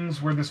inguinal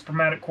rings where the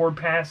spermatic cord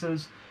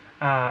passes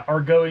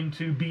are going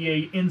to be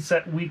an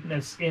inset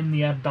weakness in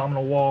the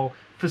abdominal wall,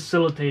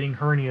 facilitating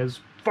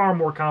hernias, far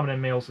more common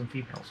in males than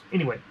females.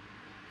 Anyway,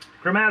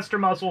 cremaster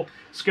muscle,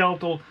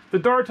 skeletal. The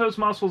dartos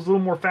muscle is a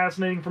little more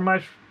fascinating from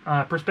my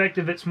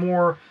perspective. It's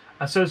more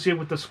associated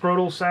with the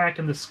scrotal sac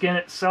and the skin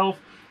itself.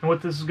 And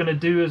what this is going to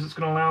do is it's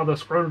going to allow the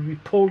scrotum to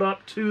be pulled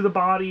up to the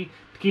body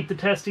to keep the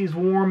testes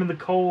warm in the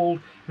cold.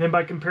 And then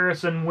by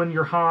comparison, when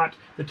you're hot,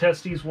 the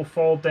testes will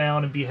fall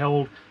down and be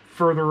held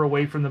further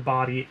away from the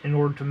body in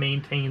order to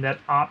maintain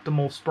that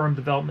optimal sperm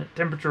development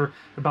temperature,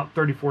 about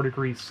 34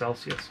 degrees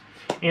Celsius.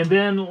 And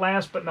then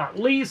last but not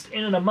least,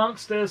 in and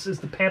amongst this is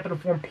the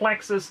pampiniform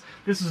plexus.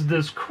 This is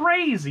this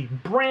crazy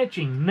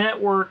branching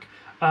network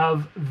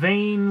of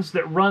veins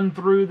that run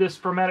through this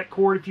spermatic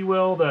cord, if you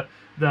will. The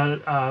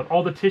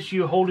all the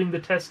tissue holding the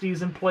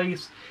testes in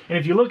place. And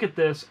if you look at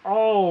this,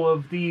 all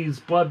of these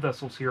blood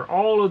vessels here,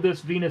 all of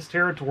this venous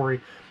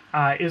territory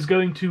is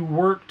going to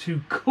work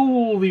to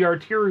cool the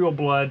arterial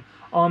blood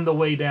on the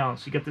way down.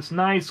 So you get this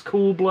nice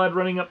cool blood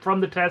running up from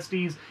the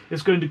testes.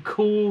 It's going to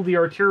cool the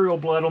arterial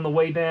blood on the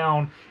way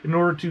down in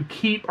order to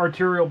keep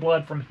arterial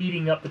blood from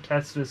heating up the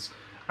testis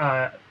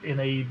in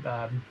a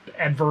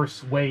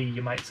adverse way,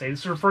 you might say.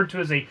 This is referred to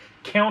as a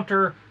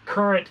counter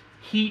current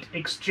heat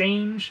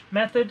exchange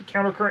method,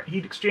 counter current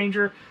heat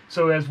exchanger.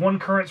 So as one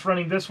current's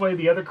running this way,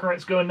 the other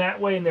current's going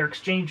that way, and they're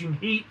exchanging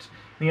heat.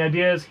 The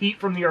idea is heat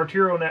from the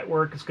arterial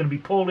network is going to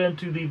be pulled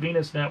into the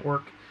venous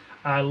network,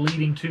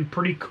 leading to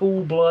pretty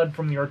cool blood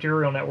from the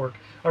arterial network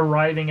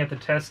arriving at the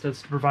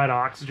testis to provide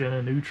oxygen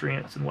and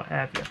nutrients and what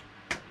have you.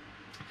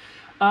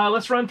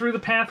 Let's run through the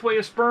pathway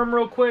of sperm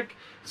real quick.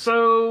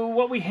 So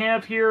what we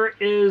have here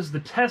is the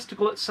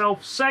testicle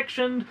itself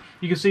sectioned.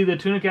 You can see the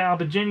tunica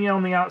albuginea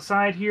on the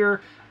outside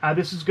here.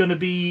 This is going to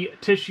be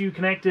tissue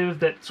connective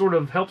that sort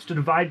of helps to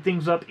divide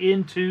things up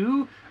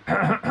into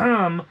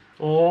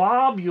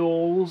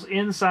lobules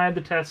inside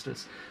the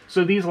testis.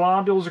 So these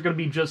lobules are going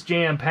to be just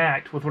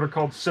jam-packed with what are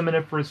called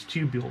seminiferous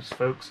tubules,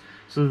 folks.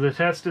 So the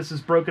testis is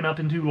broken up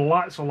into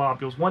lots of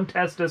lobules. One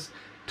testis,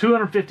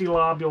 250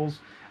 lobules,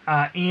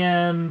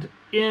 and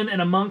in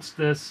and amongst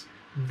this,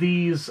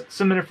 these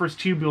seminiferous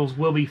tubules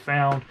will be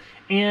found.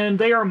 And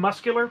they are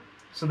muscular,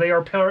 so they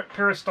are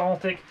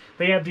peristaltic.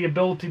 They have the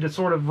ability to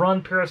sort of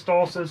run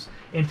peristalsis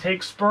and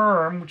take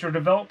sperm, which are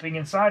developing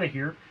inside of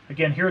here.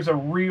 Again, here's a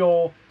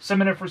real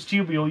seminiferous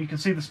tubule. You can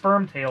see the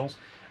sperm tails.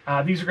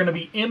 These are going to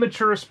be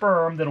immature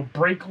sperm that'll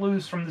break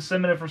loose from the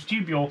seminiferous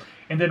tubule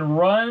and then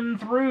run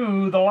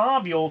through the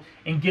lobule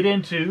and get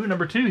into,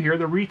 number 2 here,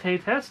 the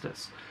rete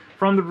testis.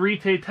 From the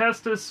rete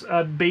testis,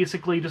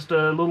 basically just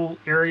a little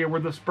area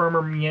where the sperm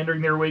are meandering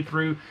their way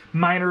through,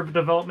 minor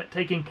development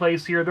taking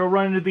place here. They'll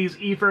run into these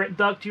efferent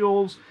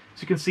ductules.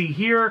 So you can see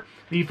here,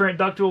 the efferent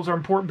ductules are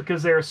important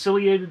because they're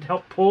ciliated to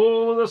help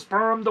pull the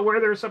sperm to where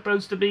they're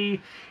supposed to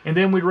be. And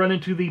then we run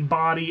into the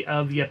body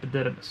of the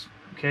epididymis.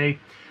 Okay,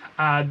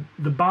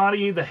 the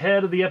body, the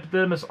head of the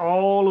epididymis,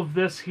 all of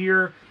this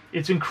here,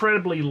 it's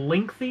incredibly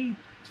lengthy.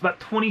 It's about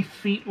 20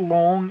 feet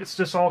long. It's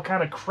just all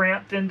kind of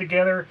cramped in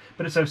together,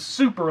 but it's a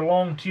super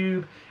long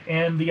tube.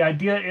 And the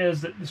idea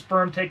is that the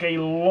sperm take a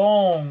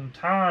long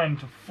time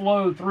to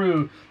flow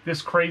through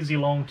this crazy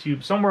long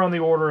tube, somewhere on the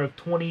order of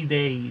 20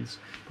 days,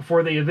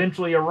 before they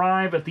eventually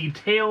arrive at the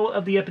tail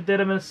of the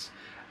epididymis,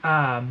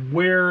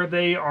 where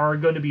they are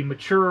going to be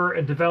mature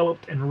and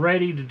developed and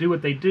ready to do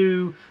what they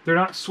do. They're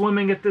not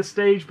swimming at this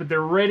stage, but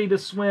they're ready to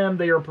swim.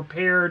 They are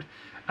prepared.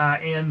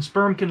 And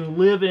sperm can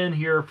live in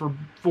here for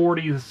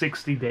 40 to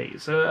 60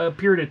 days, a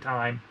period of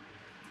time.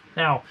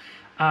 Now,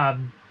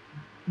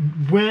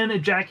 when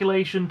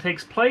ejaculation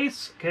takes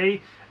place,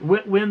 okay,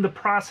 when the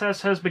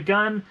process has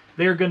begun,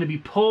 they're going to be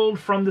pulled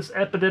from this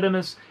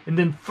epididymis and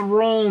then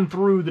thrown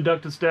through the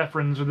ductus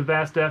deferens or the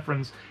vas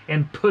deferens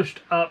and pushed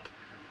up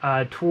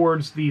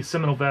towards the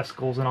seminal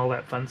vesicles and all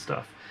that fun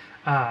stuff.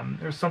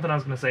 There's something I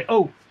was going to say.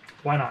 Oh,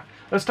 why not?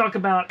 Let's talk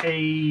about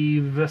a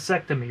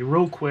vasectomy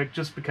real quick,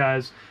 just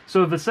because.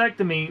 So a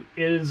vasectomy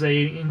is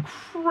a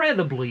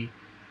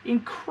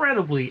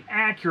incredibly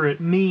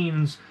accurate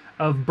means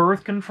of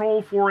birth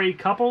control for a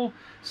couple.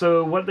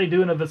 So what they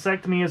do in a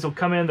vasectomy is they'll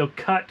come in, they'll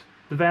cut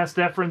the vas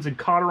deferens and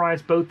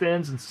cauterize both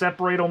ends and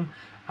separate them,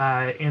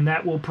 and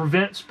that will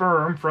prevent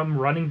sperm from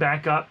running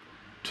back up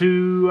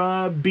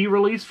to be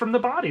released from the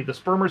body. The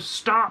sperm are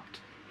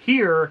stopped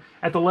here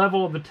at the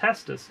level of the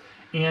testis,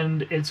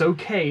 and it's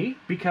okay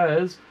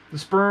because the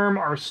sperm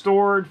are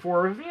stored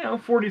for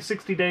 40 to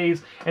 60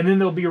 days, and then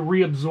they'll be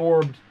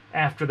reabsorbed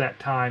after that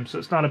time, so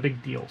it's not a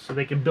big deal. So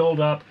they can build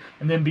up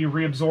and then be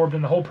reabsorbed,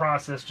 and the whole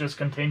process just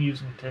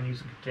continues and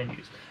continues and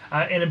continues.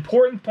 An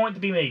important point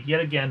to be made,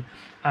 yet again,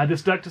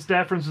 this ductus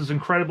deferens is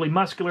incredibly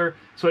muscular,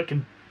 so it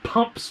can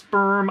pump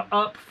sperm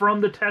up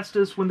from the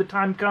testis when the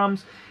time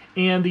comes,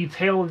 and the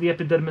tail of the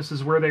epididymis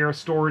is where they are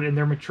stored in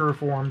their mature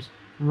forms,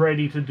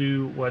 ready to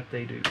do what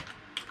they do.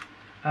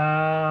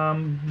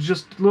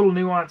 Just a little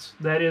nuance,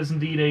 that is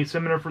indeed a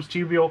seminiferous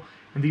tubule,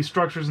 and these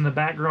structures in the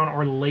background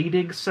are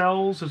Leydig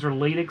cells. Those are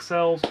Leydig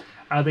cells.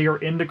 They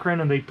are endocrine,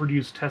 and they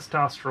produce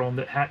testosterone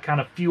that kind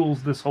of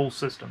fuels this whole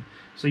system.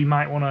 So you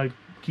might want to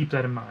keep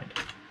that in mind.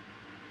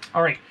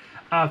 All right,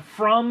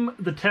 from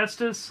the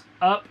testis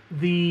up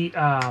the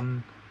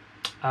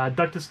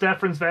ductus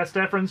deferens, vas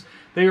deferens,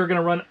 they are going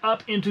to run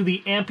up into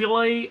the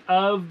ampullae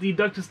of the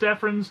ductus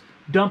deferens,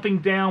 dumping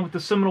down with the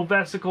seminal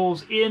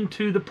vesicles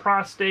into the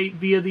prostate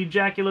via the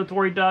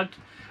ejaculatory duct,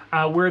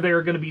 where they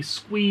are going to be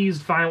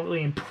squeezed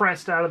violently and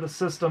pressed out of the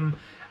system.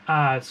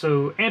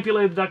 So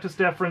ampullae of the ductus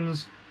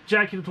deferens,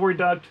 ejaculatory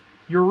duct,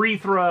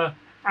 urethra,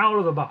 out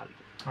of the body.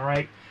 All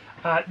right.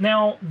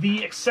 Now,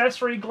 the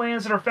accessory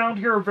glands that are found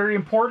here are very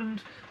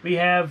important. We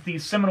have the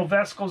seminal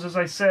vesicles, as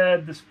I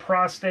said, this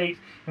prostate,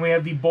 and we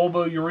have the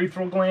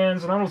bulbourethral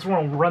glands. And I just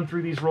want to run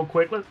through these real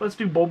quick. Let's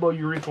do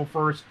bulbourethral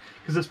first,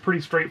 because it's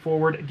pretty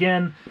straightforward.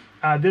 Again,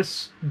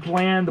 This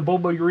gland, the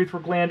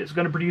bulbourethral gland, is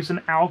going to produce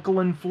an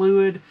alkaline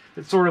fluid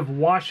that sort of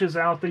washes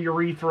out the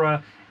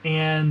urethra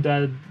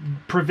and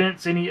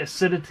prevents any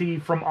acidity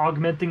from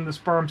augmenting the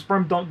sperm.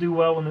 Sperm don't do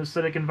well in an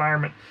acidic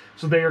environment,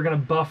 so they are going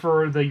to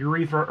buffer the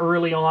urethra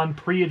early on,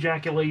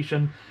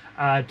 pre-ejaculation,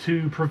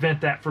 to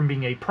prevent that from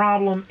being a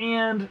problem.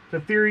 And the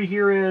theory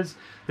here is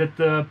that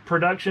the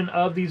production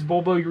of these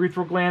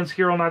bulbourethral glands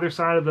here on either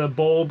side of the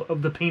bulb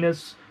of the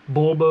penis,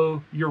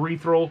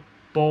 bulbourethral,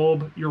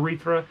 bulb,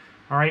 urethra,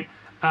 all right,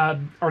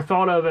 are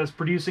thought of as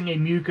producing a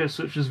mucus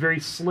which is very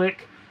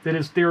slick, that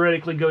is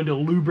theoretically going to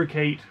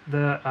lubricate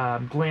the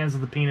glands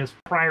of the penis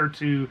prior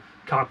to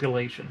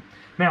copulation.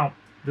 Now,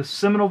 the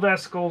seminal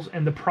vesicles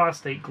and the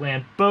prostate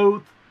gland,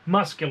 both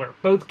muscular,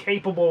 both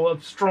capable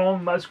of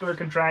strong muscular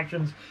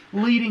contractions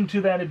leading to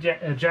that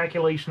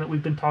ejaculation that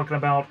we've been talking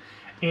about.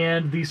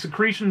 And the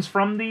secretions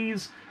from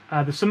these,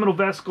 the seminal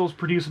vesicles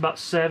produce about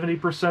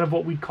 70% of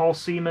what we'd call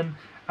semen,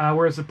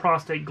 whereas the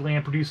prostate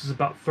gland produces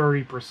about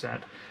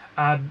 30%.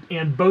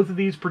 And both of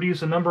these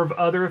produce a number of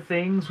other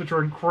things which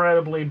are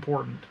incredibly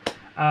important.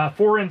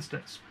 For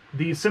instance,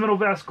 the seminal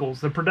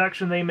vesicles, the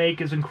production they make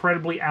is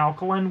incredibly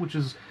alkaline, which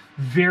is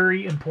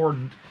very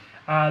important.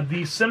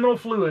 The seminal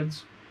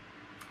fluids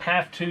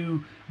have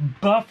to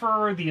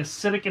buffer the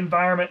acidic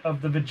environment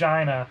of the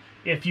vagina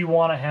if you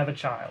want to have a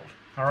child.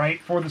 All right,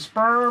 for the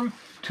sperm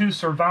to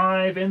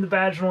survive in the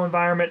vaginal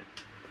environment,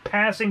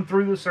 passing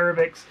through the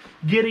cervix,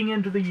 getting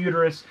into the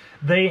uterus,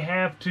 they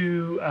have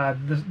to,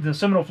 the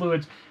seminal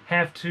fluids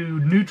have to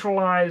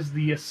neutralize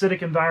the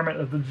acidic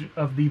environment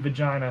of the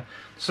vagina.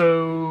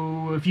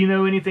 So if you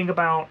know anything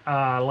about,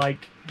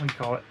 like, what do you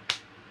call it?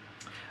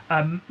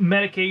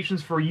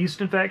 Medications for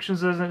yeast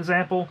infections, as an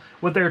example,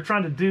 what they're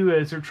trying to do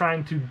is they're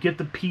trying to get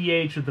the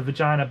pH of the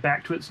vagina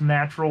back to its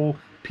natural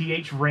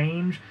pH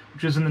range,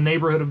 which is in the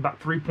neighborhood of about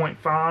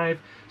 3.5.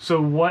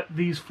 So what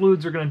these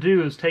fluids are going to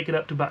do is take it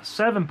up to about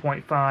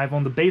 7.5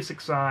 on the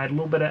basic side, a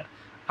little bit of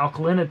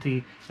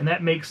alkalinity, and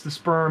that makes the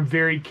sperm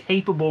very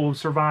capable of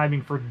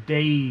surviving for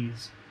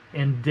days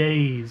and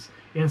days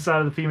inside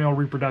of the female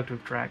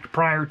reproductive tract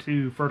prior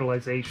to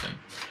fertilization.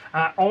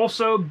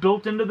 Also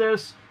built into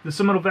this, the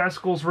seminal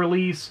vesicles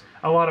release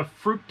a lot of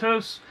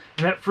fructose,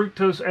 and that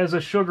fructose as a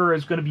sugar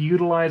is going to be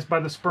utilized by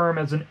the sperm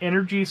as an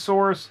energy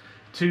source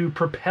to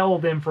propel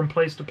them from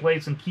place to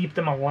place and keep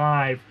them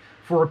alive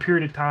for a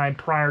period of time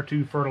prior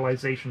to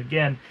fertilization.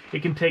 Again,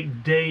 it can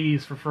take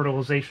days for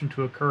fertilization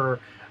to occur.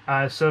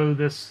 So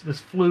this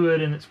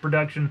fluid and its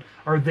production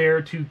are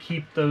there to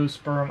keep those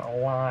sperm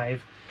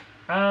alive.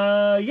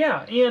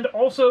 Yeah, and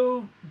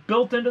also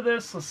built into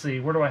this, let's see,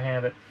 where do I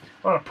have it?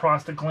 A lot of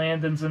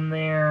prostaglandins in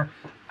there.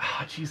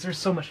 Ah, geez, there's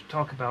so much to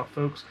talk about,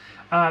 folks.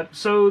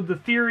 So the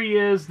theory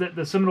is that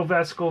the seminal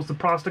vesicles, the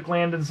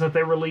prostaglandins that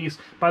they release,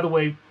 by the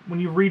way, when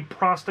you read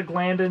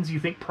prostaglandins, you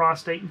think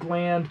prostate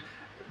gland.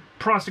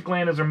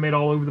 Prostaglandins are made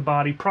all over the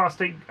body.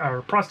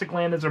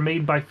 Prostaglandins are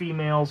made by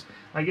females.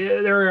 Like,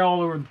 they're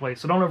all over the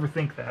place, so don't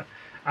overthink that.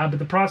 But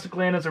the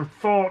prostaglandins are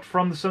thought,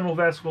 from the seminal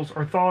vesicles,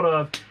 are thought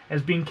of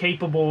as being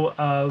capable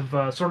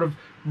of sort of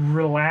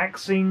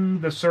relaxing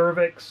the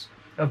cervix,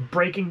 of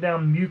breaking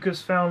down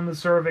mucus found in the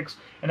cervix,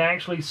 and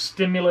actually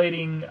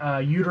stimulating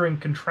uterine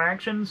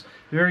contractions,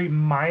 very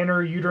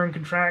minor uterine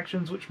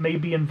contractions, which may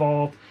be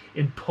involved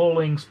in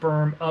pulling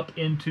sperm up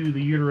into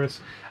the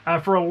uterus.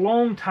 For a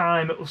long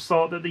time, it was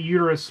thought that the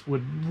uterus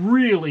would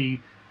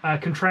really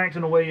contract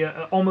in a way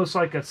almost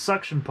like a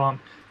suction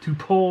pump to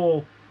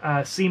pull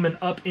semen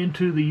up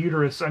into the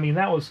uterus. I mean,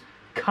 that was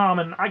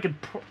common. I could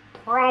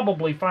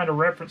probably find a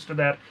reference to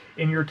that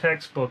in your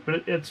textbook,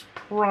 but it's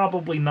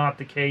probably not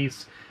the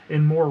case.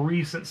 In more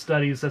recent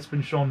studies, that's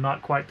been shown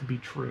not quite to be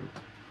true.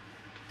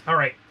 All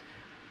right,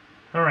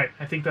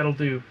 I think that'll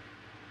do.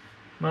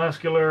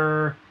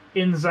 Muscular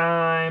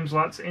enzymes,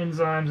 lots of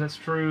enzymes, that's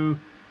true.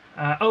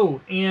 Oh,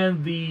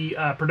 and the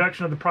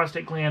production of the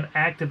prostate gland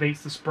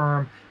activates the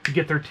sperm to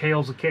get their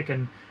tails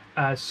a-kicking,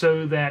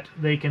 so that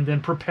they can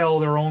then propel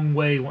their own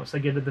way once they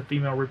get into the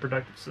female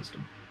reproductive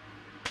system.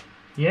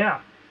 Yeah,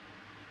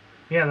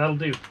 that'll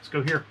do. Let's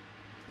go here.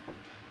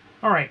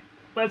 All right,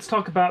 let's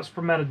talk about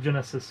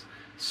spermatogenesis.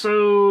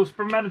 So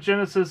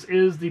spermatogenesis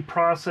is the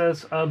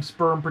process of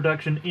sperm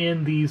production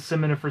in these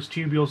seminiferous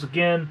tubules.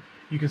 Again,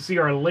 you can see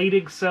our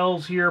Leydig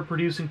cells here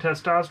producing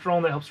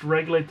testosterone that helps to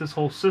regulate this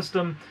whole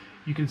system.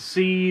 You can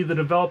see the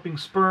developing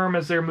sperm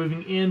as they're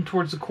moving in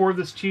towards the core of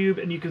this tube,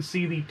 and you can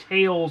see the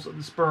tails of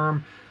the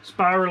sperm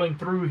spiraling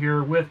through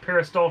here with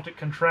peristaltic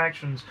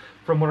contractions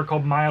from what are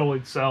called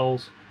myeloid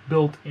cells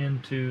built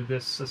into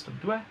this system.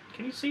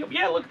 Can you see them?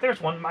 Yeah, look, there's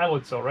one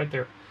myeloid cell right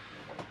there.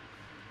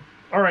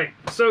 All right,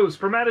 so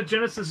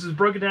spermatogenesis is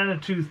broken down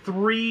into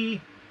three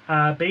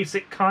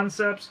basic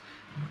concepts.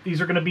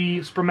 These are going to be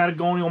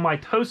spermatogonial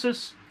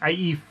mitosis,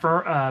 i.e.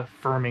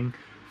 forming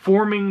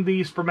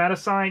the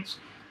spermatocytes.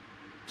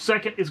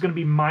 Second is going to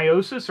be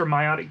meiosis, or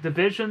meiotic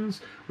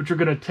divisions, which are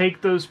going to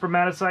take those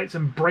spermatocytes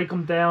and break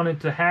them down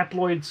into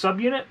haploid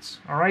subunits.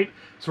 All right,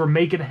 so we're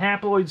making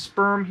haploid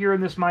sperm here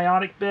in this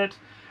meiotic bit.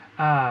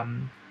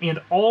 And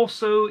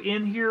also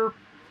in here,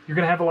 you're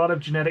going to have a lot of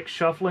genetic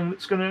shuffling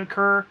that's going to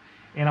occur,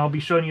 and I'll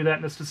be showing you that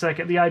in just a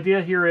second. The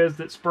idea here is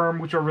that sperm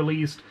which are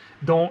released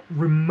don't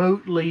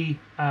remotely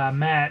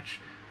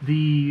match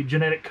the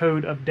genetic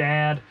code of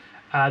dad.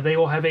 They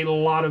will have a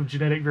lot of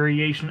genetic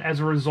variation as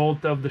a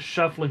result of the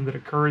shuffling that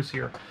occurs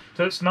here.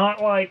 So it's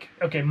not like,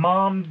 okay,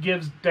 mom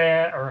gives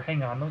dad, or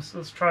hang on,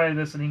 let's try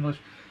this in English.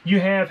 You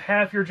have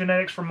half your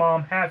genetics from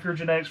mom, half your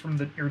genetics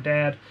from your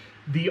dad.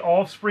 The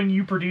offspring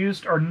you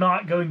produced are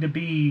not going to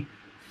be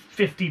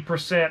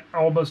 50%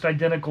 almost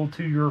identical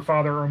to your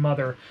father or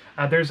mother.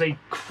 There's a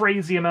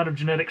crazy amount of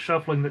genetic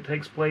shuffling that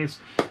takes place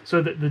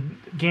so that the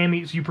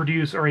gametes you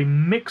produce are a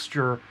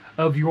mixture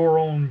of your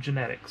own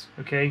genetics,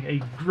 okay?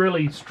 A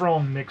really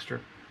strong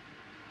mixture.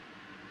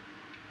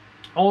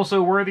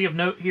 Also worthy of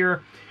note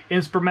here,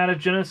 in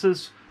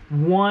spermatogenesis,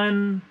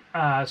 one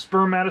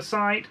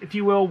spermatocyte, if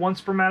you will, one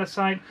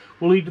spermatocyte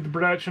will lead to the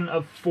production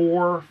of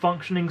 4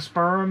 functioning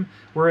sperm,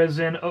 whereas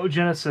in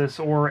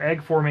oogenesis, or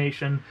egg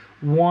formation,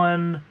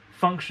 one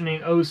functioning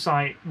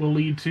oocyte will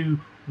lead to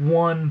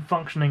 1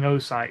 functioning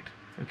oocyte.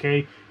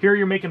 Okay, here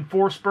you're making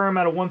 4 sperm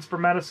out of 1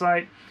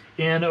 spermatocyte.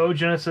 In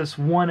oogenesis,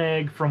 1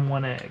 egg from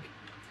 1 egg.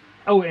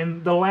 Oh,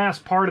 and the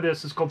last part of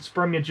this is called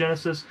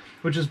spermiogenesis,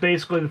 which is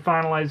basically the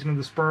finalizing of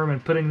the sperm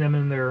and putting them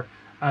in their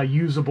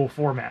usable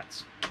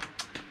formats.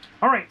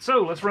 All right,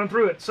 so let's run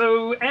through it.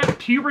 So at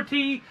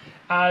puberty,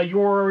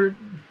 your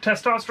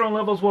testosterone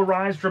levels will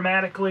rise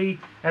dramatically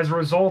as a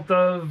result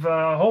of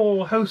a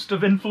whole host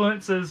of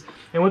influences.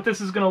 And what this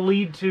is going to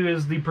lead to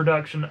is the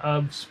production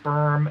of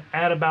sperm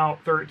at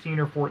about 13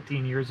 or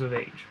 14 years of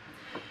age.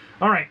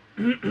 All right.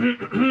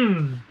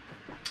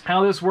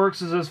 How this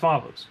works is as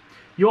follows.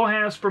 You'll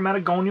have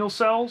spermatogonial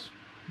cells.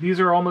 These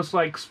are almost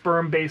like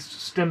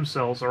sperm-based stem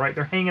cells, all right?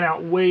 They're hanging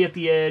out way at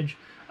the edge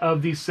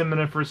of these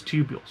seminiferous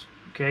tubules,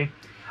 okay?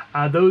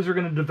 Those are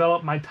going to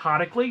develop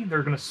mitotically.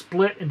 They're going to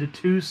split into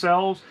 2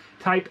 cells,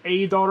 type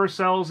A daughter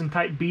cells and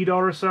type B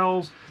daughter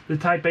cells. The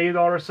type A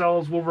daughter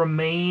cells will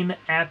remain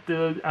at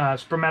the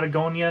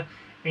spermatogonia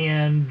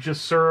and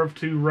just serve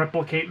to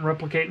replicate and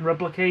replicate and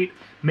replicate,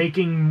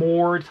 making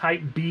more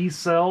type B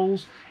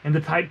cells. And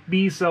the type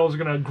B cells are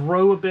going to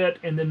grow a bit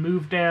and then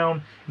move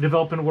down and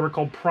develop into what are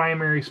called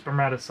primary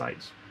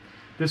spermatocytes.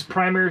 This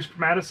primary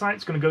spermatocyte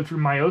is going to go through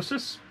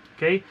meiosis,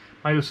 okay?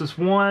 Meiosis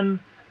 1,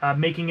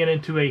 making it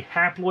into a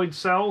haploid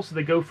cell. So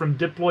they go from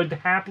diploid to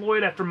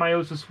haploid after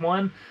meiosis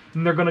 1.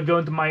 And they're going to go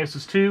into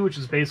meiosis 2, which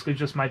is basically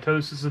just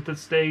mitosis at this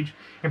stage,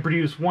 and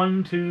produce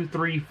 1, 2,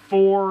 3,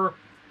 4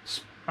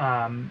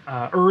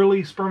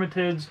 early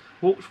spermatids,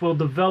 which will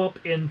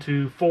develop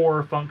into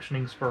 4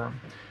 functioning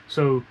sperm.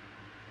 So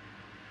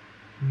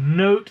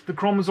note the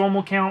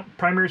chromosomal count.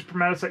 Primary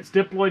spermatocytes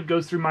diploid,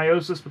 goes through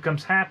meiosis,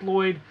 becomes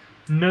haploid.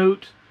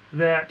 Note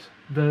that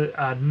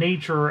the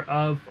nature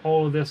of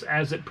all of this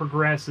as it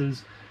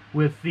progresses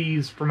with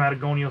these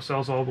spermatogonial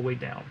cells all the way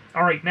down.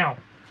 All right, now,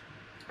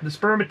 the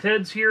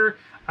spermatids here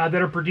that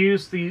are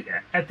produced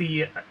at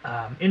the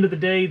end of the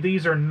day,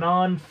 these are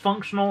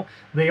non-functional.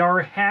 They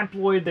are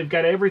haploid. They've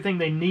got everything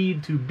they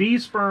need to be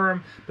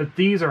sperm, but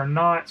these are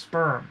not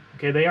sperm.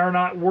 Okay, they are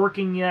not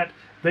working yet.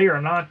 They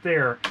are not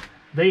there.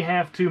 They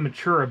have to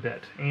mature a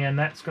bit, and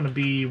that's going to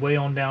be way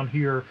on down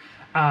here.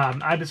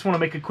 I just want to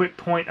make a quick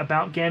point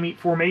about gamete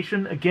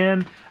formation.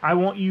 Again, I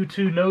want you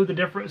to know the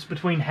difference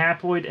between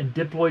haploid and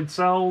diploid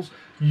cells.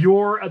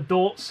 Your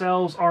adult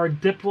cells are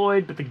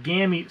diploid, but the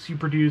gametes you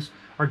produce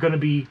are going to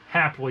be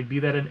haploid, be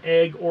that an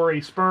egg or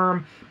a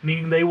sperm,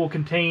 meaning they will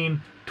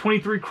contain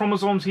 23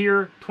 chromosomes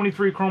here,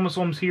 23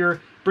 chromosomes here.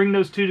 Bring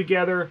those 2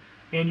 together,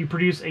 and you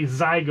produce a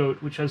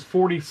zygote, which has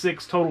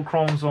 46 total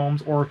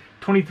chromosomes, or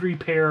 23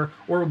 pair,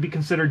 or it would be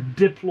considered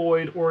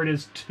diploid, or it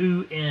is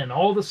 2N.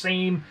 All the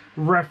same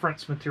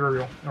reference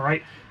material, all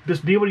right?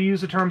 Just be able to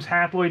use the terms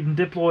haploid and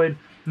diploid.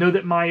 Know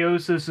that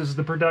meiosis is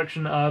the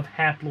production of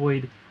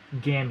haploid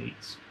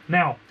gametes.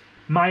 Now,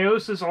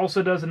 meiosis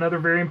also does another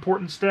very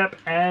important step,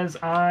 as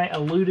I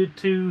alluded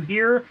to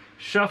here,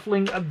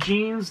 shuffling of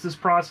genes. This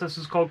process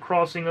is called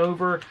crossing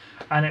over,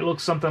 and it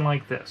looks something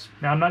like this.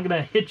 Now, I'm not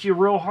going to hit you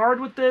real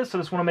hard with this. I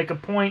just want to make a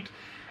point,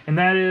 and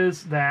that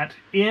is that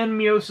in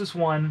meiosis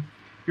 1,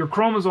 your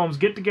chromosomes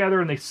get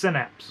together and they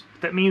synapse.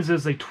 What that means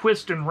is they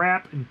twist and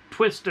wrap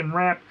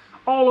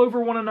all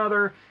over one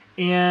another,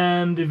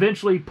 and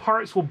eventually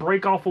parts will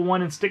break off of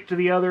one and stick to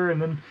the other,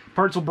 and then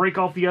parts will break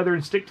off the other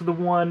and stick to the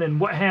one, and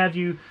what have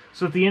you.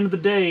 So at the end of the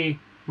day,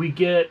 we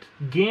get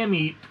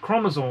gamete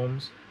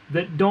chromosomes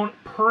that don't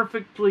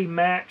perfectly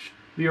match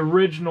the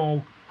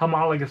original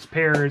homologous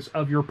pairs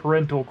of your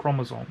parental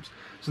chromosomes.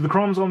 So the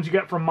chromosomes you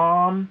got from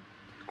mom,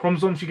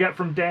 chromosomes you got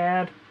from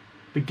dad,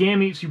 the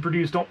gametes you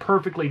produce don't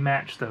perfectly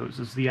match those,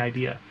 is the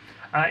idea.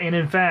 And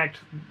in fact,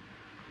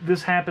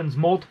 this happens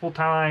multiple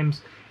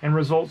times and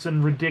results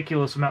in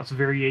ridiculous amounts of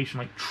variation,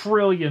 like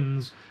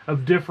trillions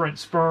of different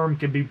sperm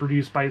can be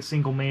produced by a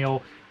single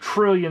male,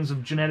 trillions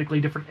of genetically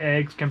different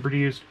eggs can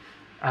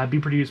be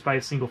produced by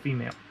a single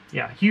female.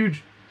 Yeah,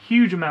 huge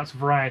amounts of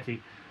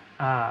variety.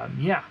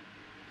 Yeah,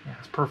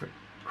 it's perfect.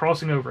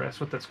 crossing over,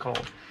 that's what that's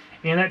called.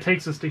 And that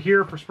takes us to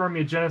here for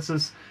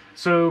spermiogenesis.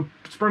 So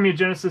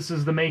spermiogenesis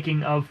is the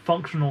making of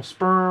functional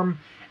sperm.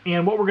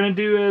 And what we're going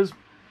to do is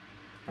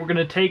we're going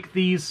to take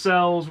these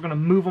cells, we're going to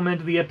move them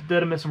into the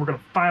epididymis, and we're going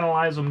to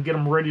finalize them and get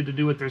them ready to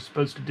do what they're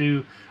supposed to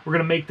do. We're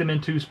going to make them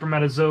into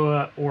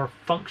spermatozoa, or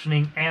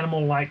functioning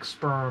animal-like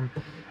sperm.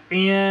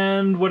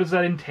 And what does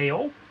that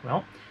entail?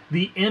 Well,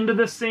 the end of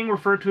this thing,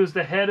 referred to as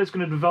the head, is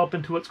going to develop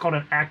into what's called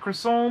an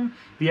acrosome.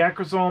 The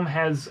acrosome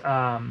has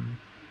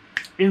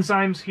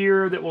enzymes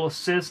here that will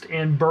assist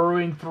in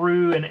burrowing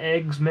through an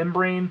egg's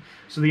membrane.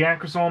 So the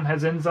acrosome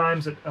has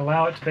enzymes that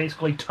allow it to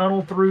basically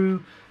tunnel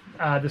through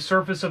the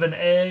surface of an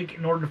egg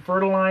in order to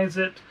fertilize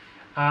it.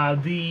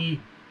 The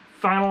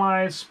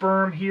finalized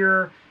sperm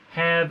here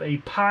have a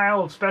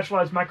pile of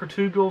specialized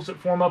microtubules that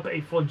form up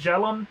a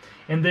flagellum,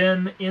 and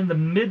then in the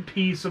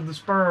mid-piece of the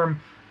sperm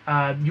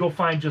you'll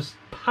find just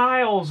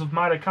piles of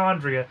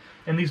mitochondria,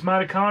 and these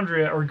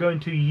mitochondria are going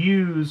to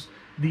use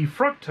the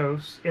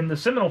fructose in the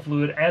seminal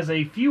fluid as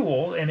a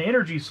fuel and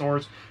energy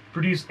source to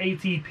produce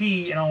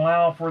ATP and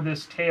allow for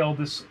this tail,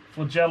 this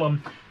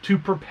flagellum, to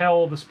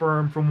propel the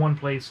sperm from one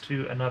place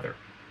to another.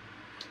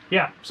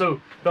 Yeah,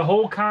 so the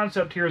whole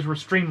concept here is we're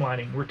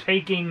streamlining. We're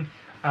taking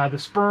the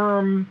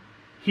sperm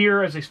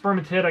here as a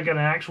spermatid. I got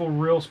an actual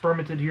real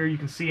spermatid here, you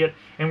can see it,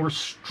 and we're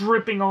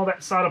stripping all that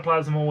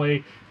cytoplasm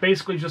away,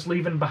 basically just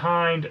leaving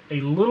behind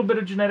a little bit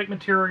of genetic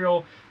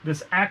material,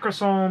 this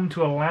acrosome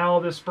to allow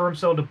this sperm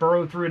cell to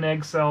burrow through an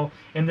egg cell,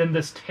 and then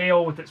this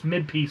tail with its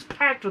midpiece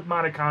packed with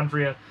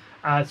mitochondria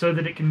so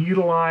that it can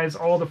utilize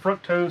all the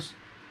fructose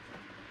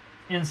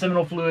in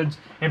seminal fluids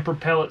and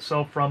propel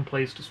itself from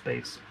place to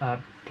space.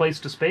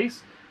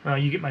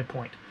 You get my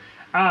point.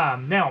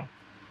 Now,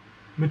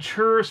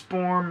 mature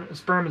sperm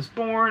is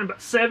born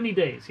about 70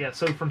 days. Yeah,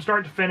 so from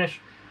start to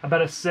finish,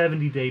 about a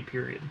 70-day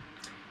period.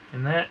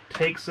 And that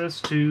takes us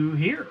to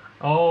here.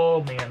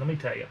 Oh man, let me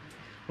tell you.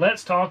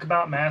 Let's talk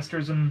about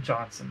Masters and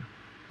Johnson.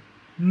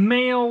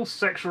 Male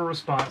sexual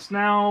response.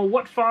 Now,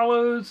 what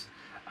follows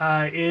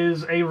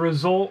is a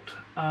result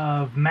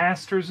of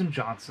Masters and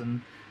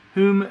Johnson,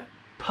 whom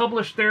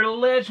published their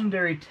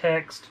legendary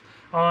text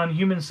on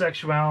human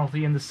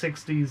sexuality in the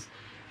 60s.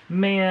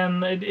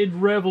 Man, it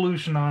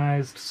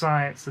revolutionized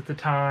science at the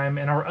time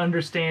and our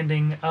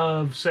understanding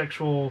of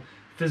sexual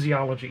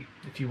physiology,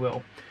 if you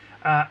will.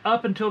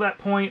 Up until that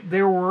point,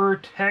 there were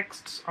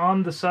texts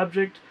on the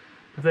subject,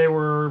 but they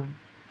were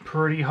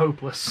pretty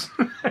hopeless.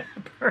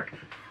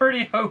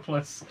 Pretty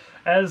hopeless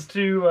as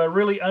to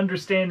really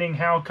understanding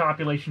how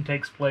copulation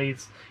takes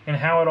place and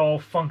how it all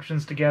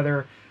functions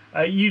together.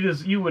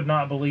 You would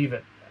not believe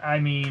it. I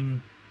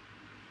mean,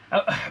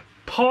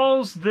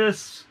 pause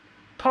this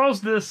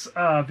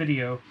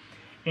video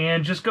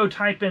and just go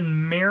type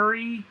in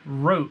Mary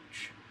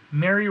Roach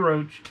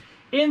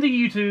into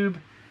YouTube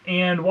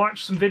and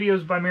watch some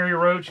videos by Mary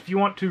Roach if you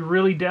want to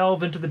really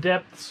delve into the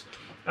depths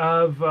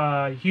of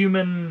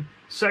human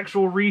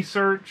sexual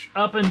research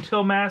up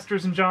until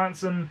Masters and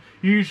Johnson.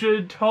 You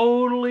should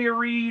totally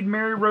read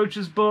Mary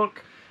Roach's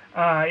book.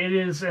 It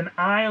is an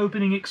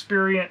eye-opening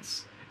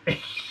experience.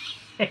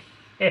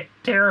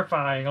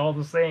 Terrifying all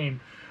the same.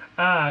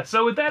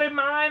 So with that in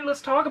mind,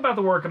 let's talk about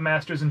the work of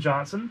Masters and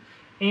Johnson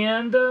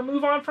and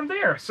move on from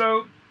there.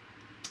 So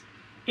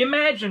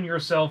imagine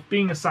yourself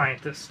being a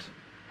scientist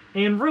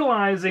and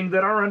realizing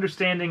that our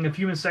understanding of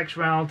human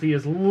sexuality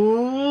is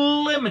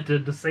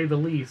limited, to say the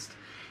least,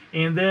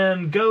 and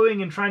then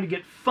going and trying to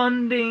get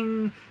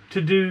funding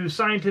to do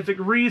scientific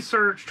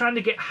research, trying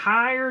to get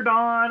hired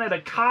on at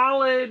a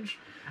college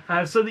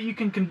so that you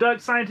can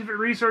conduct scientific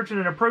research in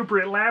an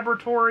appropriate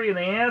laboratory, and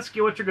they ask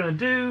you what you're going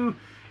to do,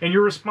 and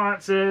your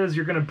response is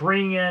you're going to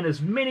bring in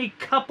as many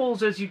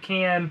couples as you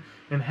can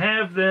and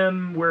have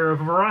them wear a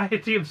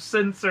variety of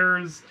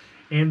sensors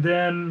and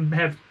then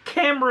have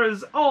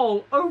cameras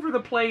all over the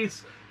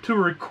place to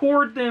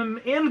record them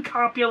in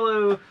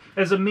Copulo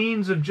as a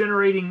means of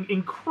generating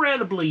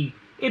incredibly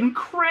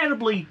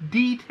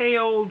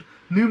detailed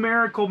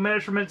numerical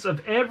measurements of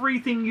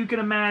everything you can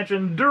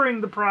imagine during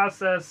the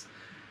process.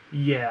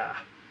 Yeah,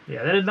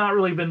 that had not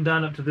really been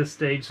done up to this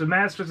stage. So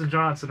Masters and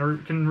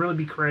Johnson can really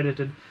be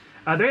credited.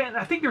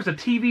 I think there's a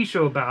TV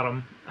show about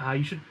them.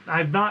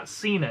 I've not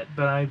seen it,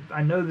 but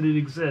I know that it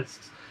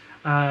exists.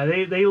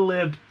 They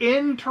lived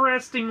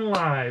interesting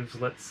lives,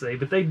 let's say,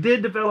 but they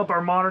did develop our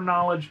modern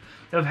knowledge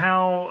of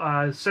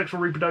how sexual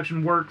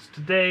reproduction works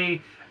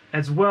today,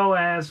 as well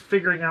as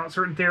figuring out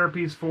certain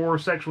therapies for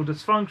sexual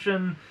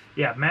dysfunction.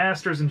 Yeah,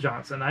 Masters and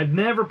Johnson. I've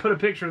never put a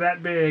picture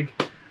that big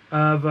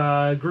of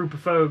a group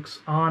of folks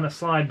on a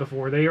slide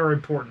before. They are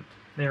important.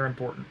 They are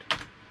important.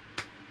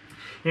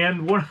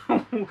 And one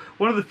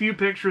of the few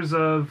pictures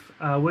of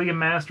William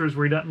Masters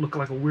where he doesn't look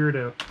like a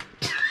weirdo.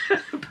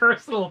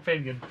 Personal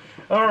opinion.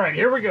 All right,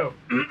 here we go.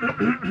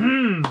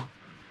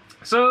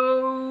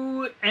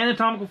 So,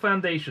 anatomical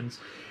foundations.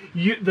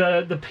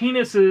 The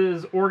penis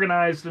is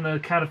organized in a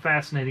kind of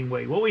fascinating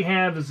way. What we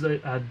have is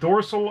a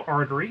dorsal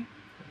artery,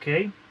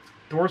 okay?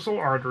 Dorsal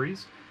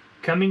arteries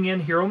coming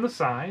in here on the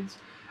sides.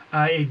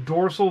 a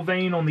dorsal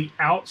vein on the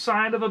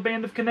outside of a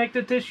band of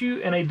connective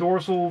tissue, and a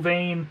dorsal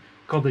vein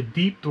called the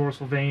deep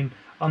dorsal vein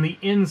on the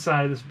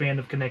inside of this band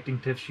of connecting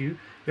tissue.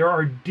 There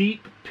are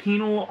deep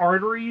penile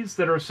arteries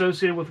that are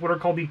associated with what are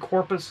called the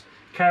corpus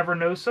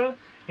cavernosa,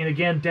 and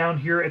again down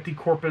here at the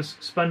corpus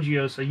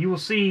spongiosa. You will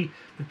see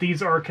that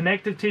these are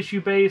connective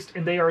tissue based,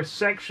 and they are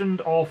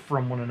sectioned off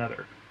from one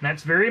another. And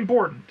that's very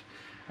important.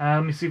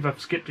 Let me see if I've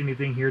skipped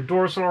anything here.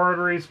 Dorsal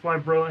arteries, supply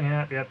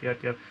brilliant.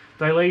 Yep.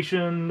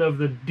 Dilation of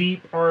the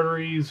deep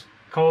arteries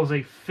causes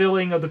a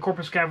filling of the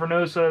corpus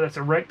cavernosa. That's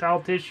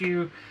erectile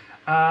tissue.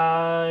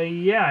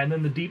 And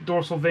then the deep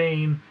dorsal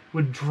vein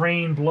would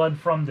drain blood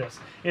from this.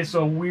 It's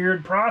a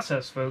weird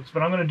process, folks,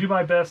 but I'm going to do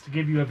my best to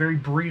give you a very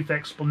brief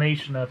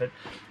explanation of it.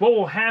 What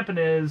will happen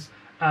is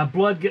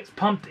blood gets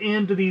pumped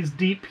into these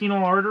deep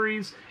penile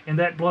arteries, and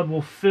that blood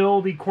will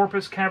fill the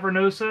corpus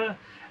cavernosa,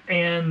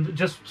 and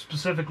just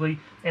specifically,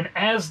 and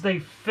as they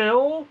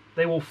fill,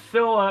 they will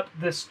fill up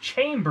this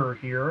chamber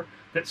here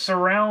that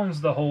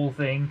surrounds the whole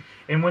thing,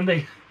 and when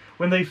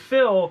they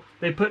fill,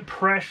 they put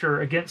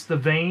pressure against the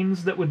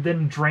veins that would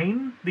then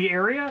drain the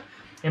area.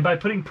 And by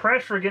putting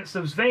pressure against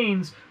those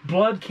veins,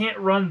 blood can't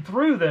run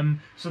through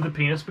them, so the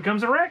penis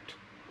becomes erect.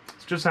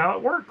 It's just how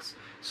it works.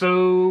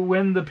 So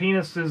when the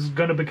penis is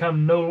going to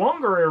become no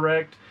longer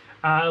erect,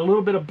 a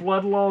little bit of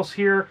blood loss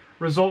here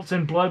results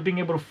in blood being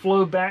able to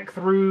flow back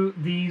through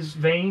these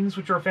veins,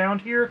 which are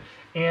found here,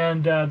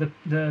 and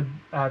the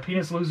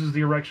penis loses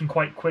the erection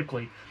quite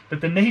quickly. But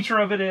the nature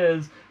of it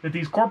is that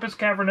these corpus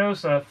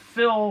cavernosa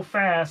fill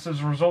fast as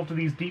a result of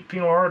these deep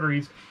penile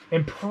arteries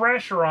and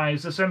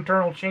pressurize this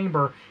internal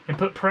chamber and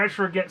put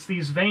pressure against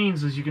these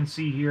veins, as you can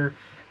see here,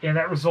 and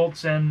that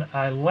results in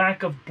a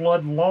lack of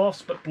blood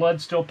loss, but blood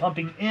still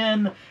pumping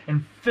in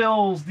and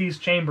fills these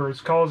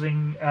chambers,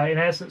 causing, in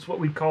essence, what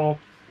we call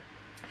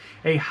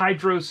a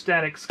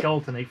hydrostatic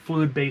skeleton, a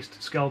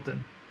fluid-based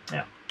skeleton.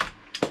 Yeah.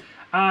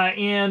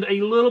 And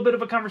a little bit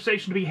of a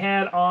conversation to be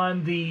had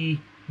on the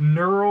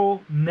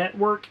neural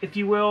network, if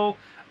you will,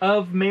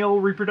 of male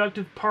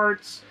reproductive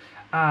parts.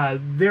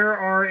 There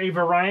are a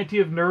variety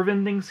of nerve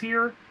endings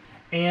here,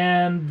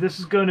 and this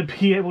is going to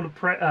be able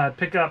to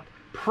pick up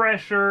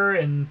pressure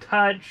and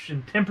touch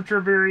and temperature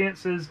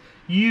variances,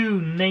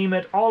 you name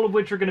it, all of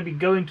which are going to be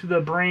going to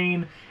the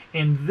brain.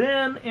 And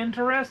then,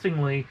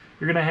 interestingly,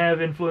 you're going to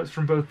have influence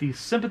from both the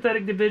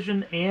sympathetic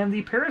division and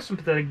the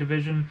parasympathetic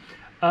division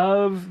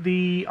of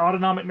the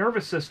autonomic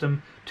nervous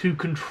system to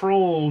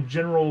control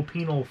general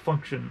penile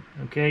function,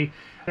 okay?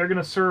 They're going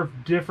to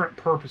serve different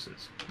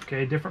purposes,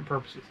 okay? Different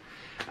purposes.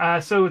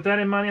 So with that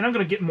in mind, and I'm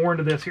going to get more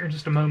into this here in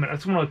just a moment, I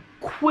just want to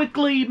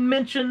quickly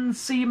mention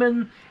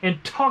semen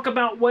and talk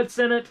about what's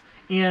in it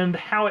and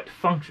how it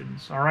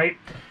functions, all right?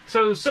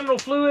 So seminal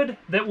fluid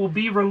that will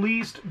be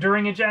released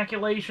during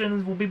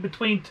ejaculation will be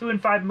between 2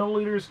 and 5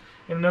 milliliters.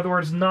 In other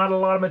words, not a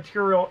lot of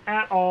material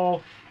at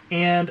all.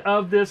 And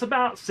of this,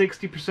 about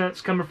 60%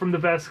 is coming from the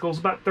vesicles,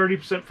 about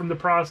 30% from the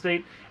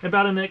prostate, and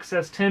about in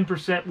excess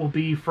 10% will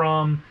be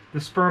from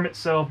the sperm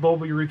itself,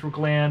 bulbourethral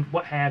gland,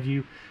 what have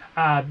you.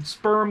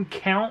 Sperm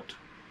count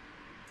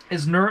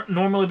is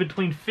normally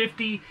between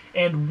 50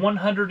 and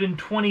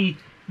 120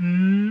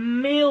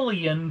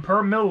 million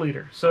per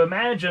milliliter. So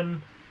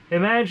imagine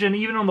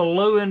even on the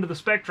low end of the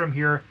spectrum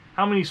here,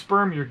 how many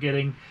sperm you're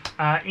getting.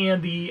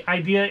 And the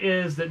idea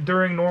is that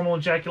during normal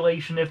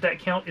ejaculation, if that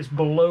count is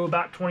below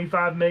about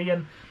 25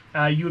 million,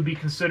 you would be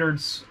considered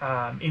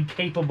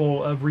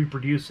incapable of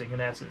reproducing,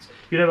 in essence.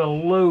 You'd have a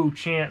low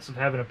chance of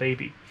having a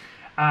baby.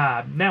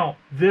 Now,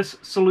 this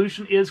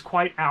solution is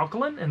quite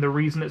alkaline, and the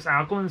reason it's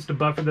alkaline is to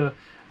buffer the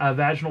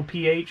vaginal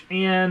pH,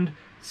 and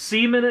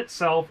semen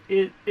itself,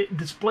 it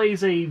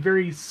displays a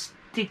very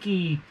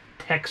sticky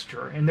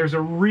texture, and there's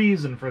a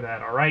reason for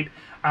that, all right?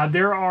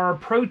 There are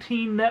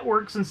protein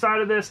networks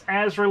inside of this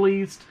as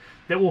released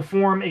that will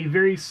form a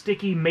very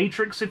sticky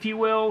matrix, if you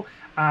will.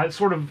 It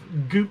sort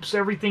of goops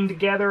everything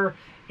together,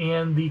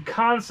 and the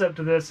concept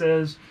of this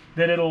is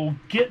that it'll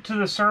get to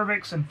the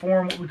cervix and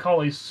form what we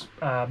call a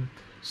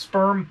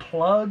sperm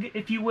plug,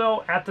 if you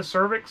will, at the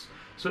cervix.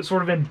 So it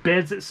sort of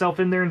embeds itself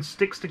in there and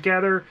sticks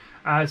together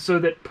so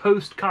that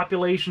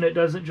post-copulation it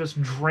doesn't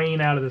just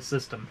drain out of the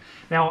system.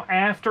 Now,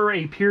 after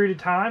a period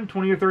of time,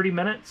 20 or 30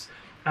 minutes,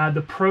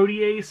 the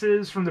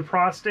proteases from the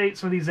prostate,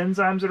 some of these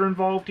enzymes that are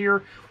involved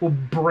here, will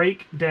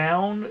break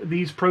down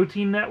these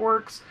protein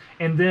networks,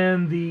 and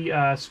then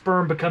the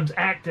sperm becomes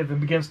active and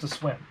begins to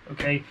swim,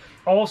 okay?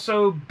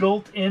 Also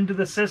built into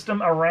the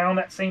system around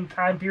that same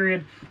time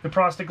period, the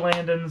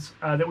prostaglandins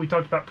that we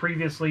talked about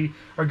previously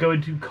are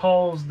going to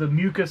cause the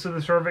mucus of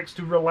the cervix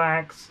to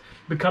relax,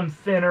 become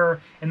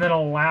thinner, and then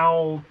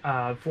allow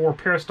for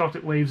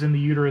peristaltic waves in the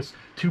uterus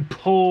to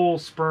pull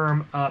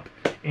sperm up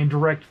and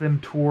direct them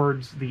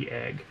towards the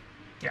egg.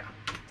 Yeah.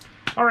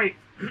 All right.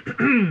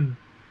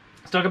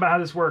 Let's talk about how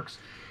this works.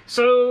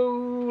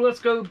 So let's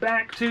go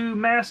back to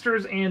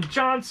Masters and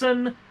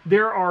Johnson.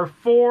 There are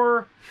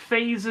 4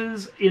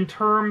 phases in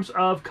terms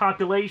of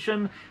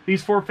copulation.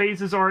 These 4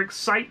 phases are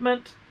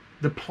excitement,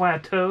 the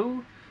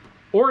plateau,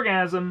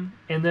 orgasm,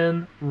 and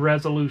then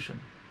resolution.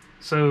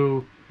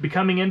 So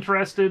becoming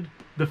interested,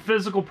 the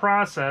physical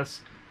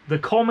process, the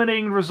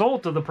culminating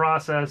result of the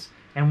process,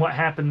 and what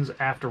happens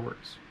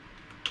afterwards.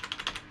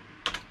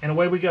 And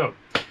away we go.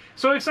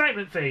 So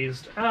excitement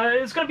phase.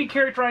 It's going to be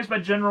characterized by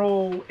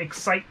general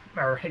excitement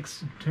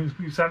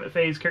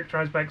phase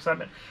characterized by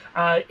excitement.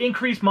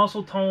 Increased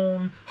muscle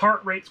tone,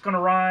 heart rate's going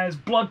to rise,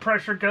 blood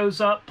pressure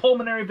goes up,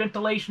 pulmonary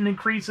ventilation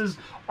increases.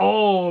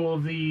 All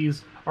of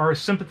these are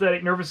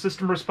sympathetic nervous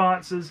system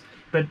responses,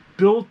 but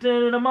built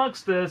in and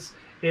amongst this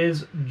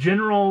is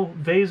general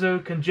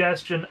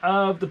vasocongestion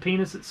of the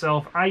penis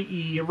itself,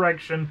 i.e.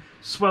 erection,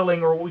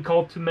 swelling, or what we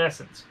call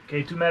tumescence.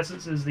 Okay,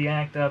 tumescence is the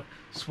act of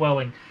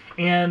swelling.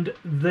 And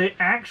the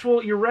actual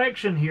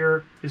erection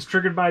here is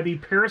triggered by the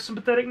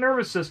parasympathetic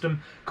nervous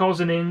system,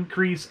 causing an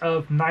increase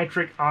of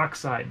nitric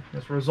oxide.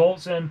 This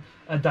results in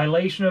a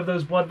dilation of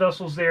those blood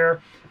vessels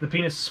there. The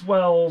penis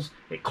swells,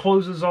 it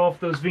closes off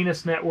those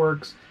venous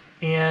networks,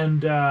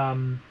 and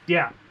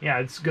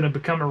it's going to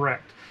become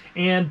erect.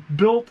 And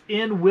built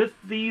in with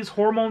these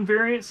hormone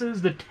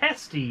variances, the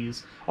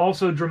testes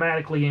also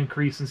dramatically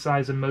increase in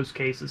size in most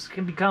cases.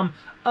 Can become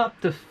up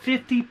to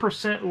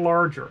 50%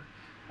 larger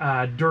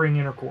during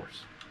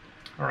intercourse.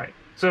 All right,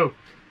 so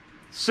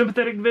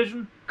sympathetic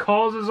division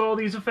causes all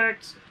these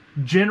effects.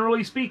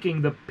 Generally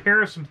speaking, the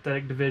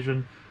parasympathetic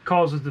division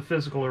causes the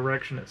physical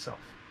erection itself.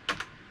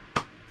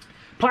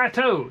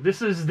 Plateau.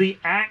 This is the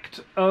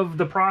act of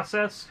the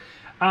process.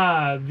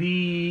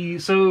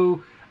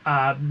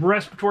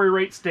 Respiratory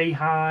rates stay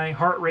high,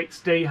 heart rate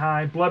stay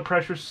high, blood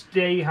pressure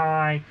stay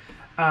high.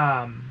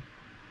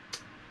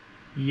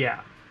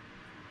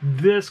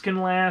 This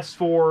can last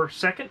for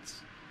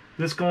seconds.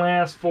 This can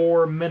last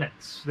for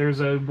minutes. There's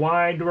a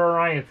wide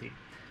variety.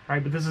 All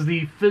right, but this is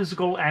the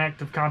physical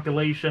act of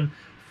copulation,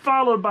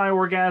 followed by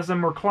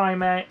orgasm or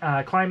climax,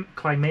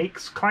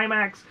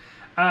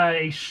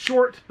 a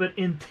short but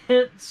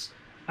intense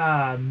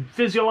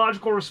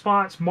physiological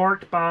response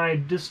marked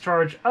by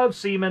discharge of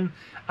semen.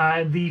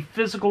 The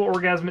physical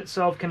orgasm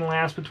itself can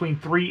last between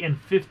 3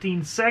 and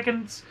 15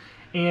 seconds.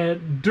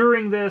 And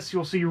during this,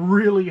 you'll see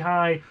really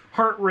high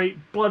heart rate,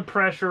 blood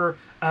pressure,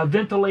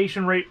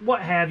 ventilation rate,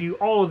 what have you.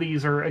 All of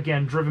these are,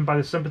 again, driven by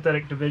the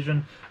sympathetic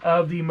division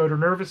of the motor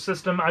nervous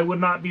system. I would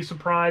not be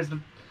surprised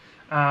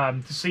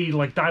to see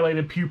like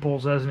dilated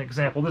pupils as an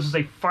example. This is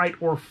a fight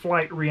or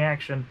flight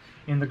reaction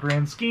in the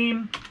grand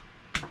scheme.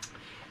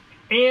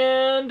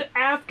 And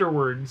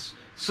afterwards,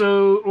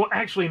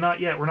 actually not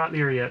yet, we're not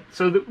there yet.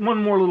 So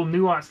one more little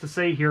nuance to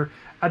say here.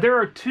 There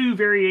are two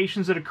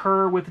variations that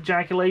occur with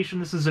ejaculation.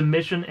 This is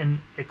emission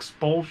and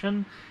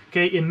expulsion.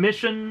 Okay,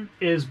 emission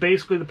is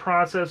basically the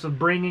process of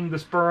bringing the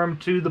sperm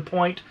to the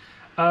point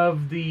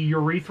of the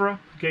urethra.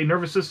 Okay,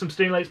 nervous system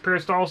stimulates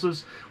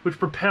peristalsis, which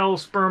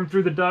propels sperm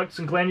through the ducts,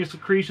 and glandular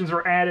secretions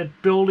are added,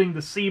 building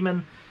the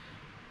semen.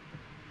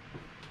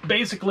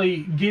 Basically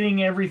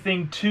getting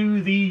everything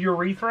to the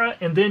urethra,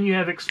 and then you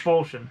have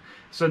expulsion.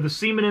 So the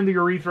semen in the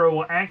urethra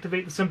will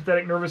activate the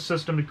sympathetic nervous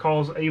system to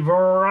cause a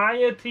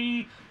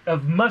variety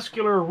of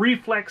muscular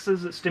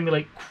reflexes that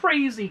stimulate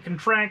crazy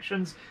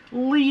contractions,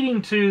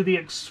 leading to the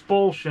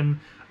expulsion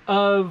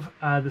of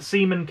the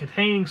semen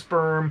containing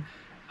sperm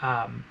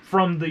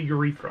from the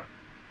urethra.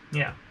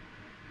 Yeah.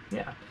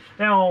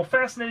 Now,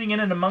 fascinating in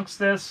and amongst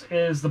this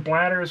is the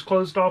bladder is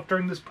closed off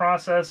during this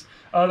process.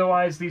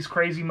 Otherwise, these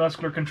crazy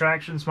muscular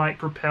contractions might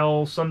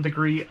propel some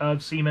degree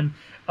of semen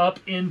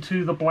up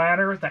into the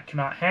bladder. That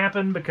cannot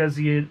happen because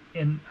I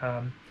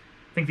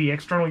think the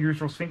external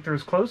urethral sphincter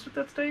is closed at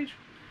that stage.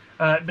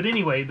 But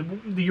anyway,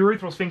 the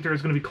urethral sphincter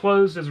is going to be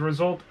closed as a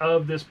result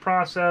of this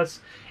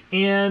process.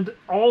 And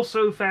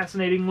also,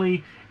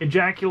 fascinatingly,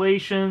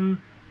 ejaculation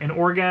and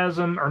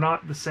orgasm are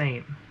not the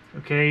same.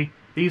 Okay?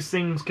 These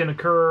things can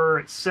occur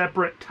at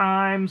separate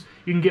times.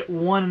 You can get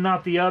one and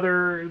not the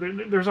other.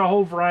 There's a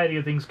whole variety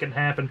of things can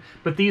happen.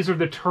 But these are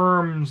the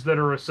terms that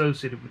are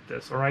associated with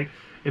this, all right?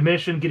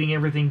 Emission, getting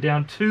everything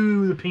down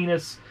to the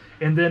penis,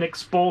 and then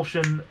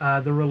expulsion,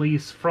 the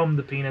release from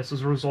the penis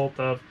as a result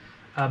of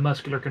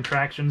muscular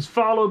contractions,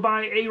 followed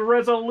by a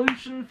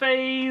resolution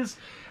phase.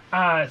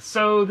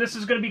 So this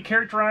is going to be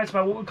characterized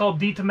by what we call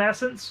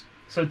detumescence.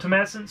 So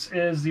tumescence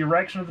is the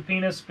erection of the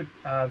penis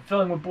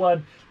filling with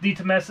blood.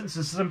 Detumescence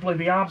is simply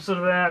the opposite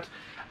of that.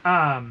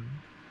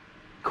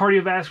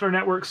 Cardiovascular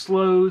network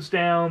slows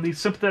down. The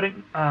sympathetic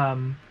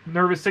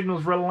nervous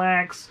signals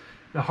relax.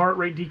 The heart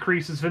rate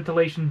decreases.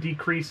 Ventilation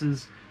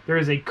decreases. There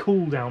is a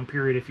cool down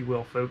period, if you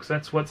will, folks.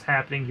 That's what's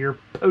happening here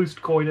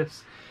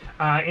post-coitus.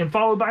 And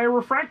followed by a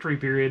refractory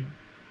period.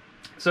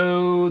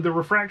 So the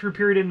refractory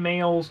period in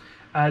males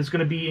is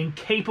going to be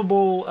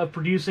incapable of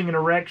producing an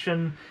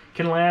erection,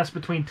 can last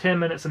between 10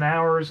 minutes and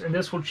hours, and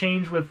this will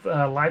change with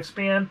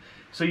lifespan.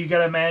 So you got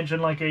to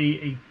imagine like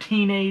a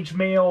teenage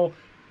male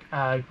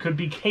could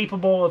be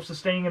capable of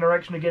sustaining an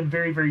erection again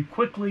very, very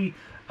quickly,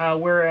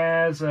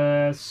 whereas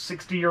a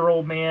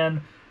 60-year-old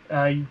man,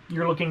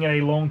 you're looking at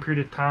a long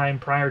period of time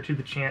prior to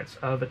the chance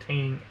of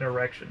attaining an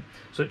erection.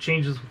 So it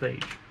changes with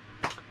age.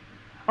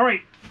 All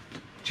right,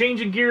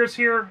 changing gears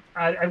here,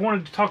 I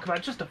wanted to talk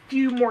about just a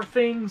few more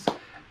things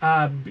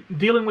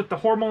dealing with the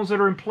hormones that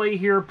are in play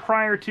here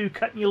prior to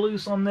cutting you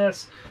loose on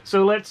this.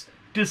 So let's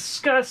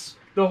discuss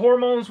the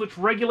hormones which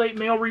regulate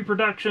male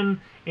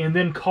reproduction and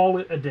then call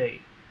it a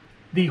day.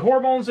 The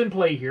hormones in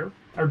play here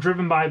are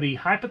driven by the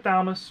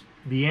hypothalamus,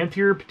 the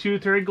anterior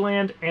pituitary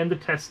gland, and the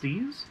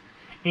testes.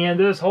 And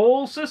this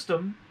whole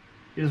system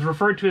is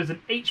referred to as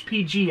an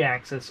HPG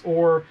axis,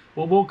 or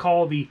what we'll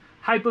call the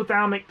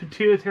hypothalamic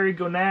pituitary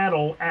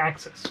gonadal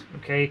axis,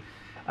 okay?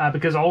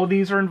 Because all of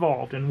these are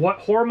involved. And what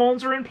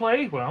hormones are in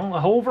play? Well, a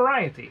whole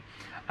variety.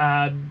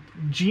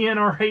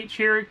 GnRH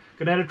here,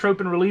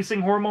 gonadotropin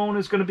releasing hormone,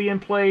 is going to be in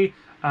play.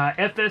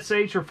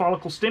 FSH, or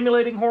follicle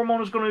stimulating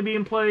hormone, is going to be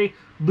in play.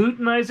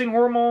 Luteinizing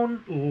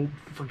hormone,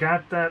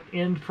 forgot that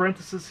end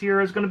parenthesis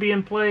here, is going to be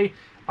in play.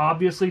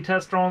 Obviously,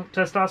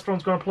 testosterone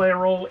is going to play a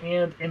role,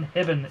 and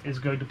inhibin is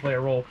going to play a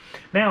role.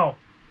 Now,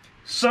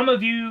 some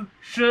of you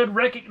should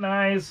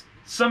recognize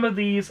some of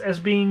these as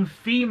being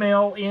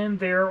female in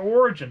their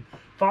origin.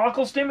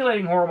 Follicle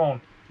stimulating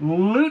hormone,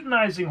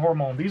 luteinizing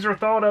hormone. These are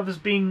thought of as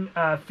being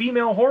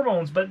female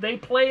hormones, but they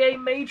play a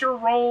major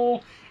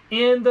role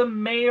in the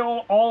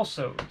male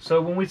also. So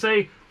when we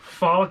say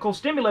follicle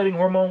stimulating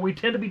hormone, we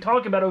tend to be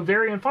talking about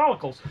ovarian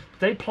follicles. But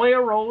they play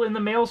a role in the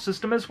male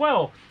system as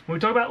well. When we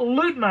talk about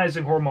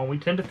luteinizing hormone, we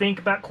tend to think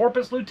about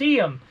corpus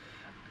luteum.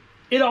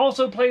 It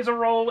also plays a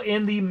role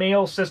in the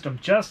male system,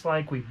 just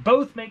like we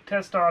both make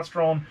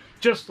testosterone,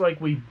 just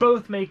like we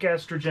both make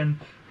estrogen.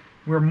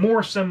 We're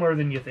more similar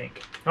than you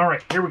think. All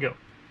right, here we go.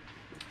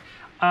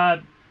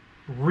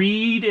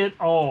 Read it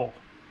all.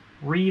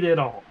 Read it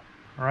all.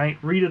 All right,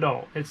 read it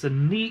all. It's a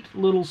neat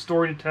little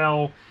story to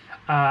tell.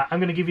 I'm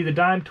going to give you the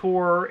dime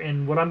tour,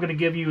 and what I'm going to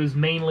give you is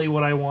mainly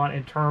what I want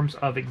in terms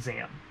of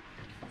exam.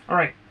 All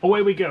right,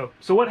 away we go.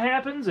 So what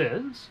happens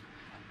is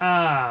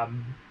the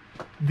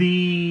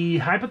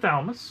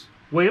hypothalamus,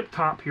 way up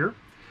top here,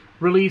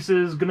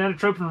 releases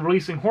gonadotropin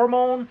releasing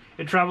hormone.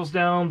 It travels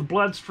down the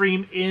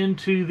bloodstream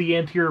into the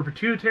anterior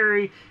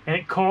pituitary, and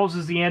it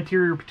causes the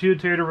anterior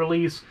pituitary to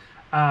release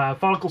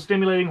follicle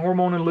stimulating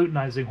hormone and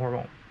luteinizing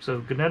hormone.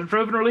 So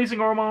gonadotropin releasing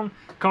hormone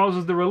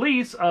causes the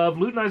release of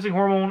luteinizing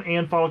hormone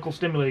and follicle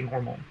stimulating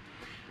hormone.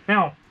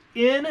 Now,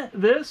 in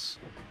this,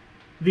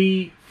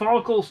 the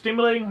follicle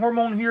stimulating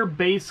hormone here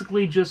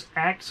basically just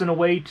acts in a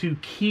way to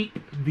keep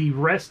the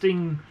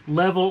resting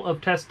level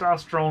of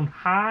testosterone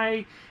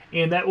high,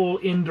 and that will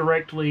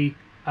indirectly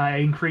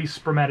increase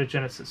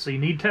spermatogenesis. So you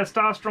need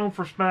testosterone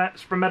for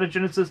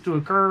spermatogenesis to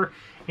occur,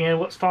 and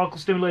what follicle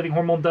stimulating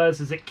hormone does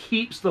is it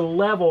keeps the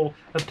level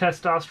of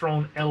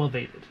testosterone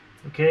elevated.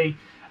 Okay,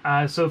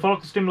 so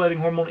follicle stimulating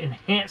hormone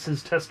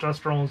enhances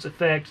testosterone's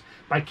effect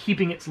by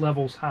keeping its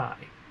levels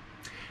high.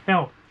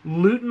 Now,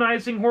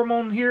 luteinizing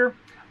hormone here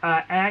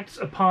acts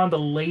upon the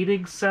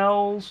Leydig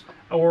cells,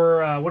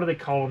 or what do they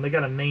call them? They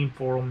got a name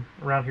for them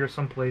around here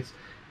someplace.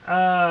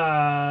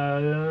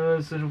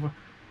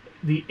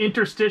 The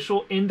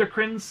interstitial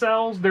endocrine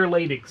cells, they're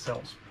Leydig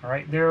cells. All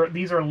right,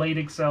 these are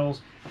Leydig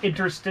cells.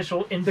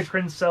 Interstitial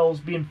endocrine cells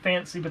being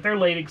fancy, but they're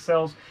Leydig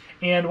cells.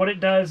 And what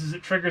it does is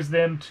it triggers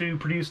them to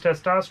produce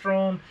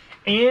testosterone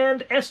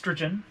and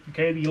estrogen.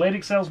 Okay, the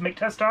Leydig cells make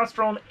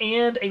testosterone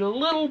and a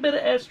little bit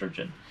of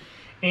estrogen,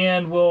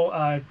 and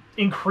will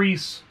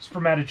increase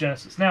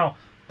spermatogenesis. Now,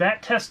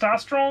 that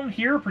testosterone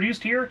here,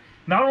 produced here,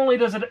 not only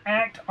does it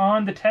act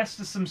on the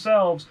testes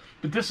themselves,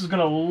 but this is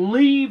going to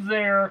leave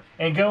there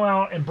and go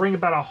out and bring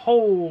about a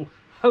whole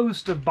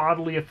host of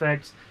bodily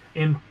effects,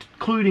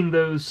 including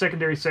those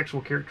secondary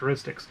sexual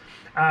characteristics.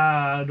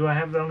 Do I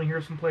have that on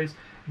here someplace?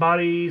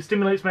 Body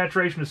stimulates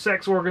maturation of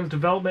sex organs,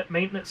 development,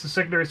 maintenance of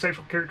secondary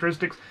sexual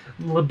characteristics,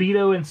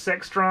 libido and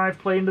sex drive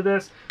play into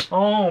this.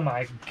 Oh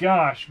my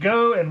gosh,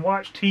 go and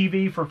watch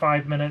TV for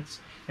 5 minutes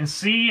and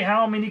see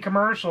how many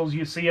commercials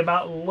you see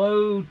about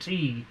low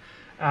T.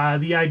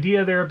 The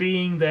idea there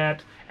being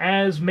that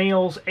as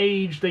males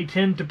age, they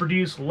tend to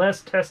produce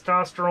less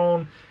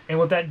testosterone, and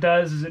what that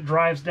does is it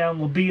drives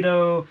down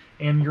libido,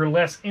 and you're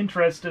less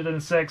interested in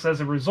sex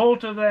as a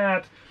result of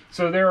that.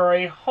 So there are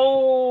a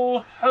whole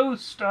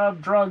host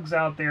of drugs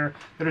out there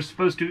that are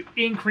supposed to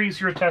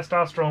increase your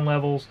testosterone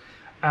levels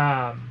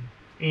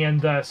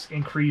and thus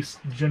increase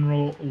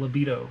general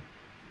libido.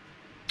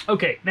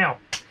 Okay, now,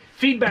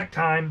 feedback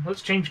time.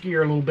 Let's change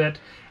gear a little bit.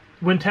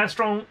 When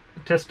testosterone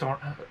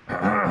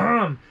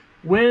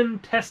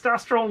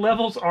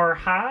levels are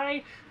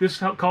high,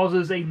 this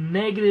causes a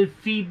negative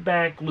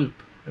feedback loop.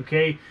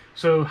 Okay,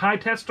 so high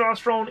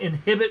testosterone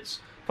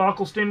inhibits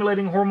follicle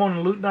stimulating hormone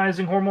and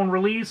luteinizing hormone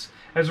release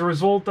as a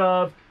result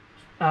of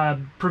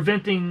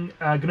preventing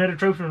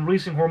gonadotropin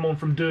releasing hormone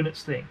from doing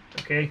its thing.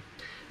 Okay,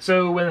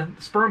 so when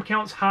sperm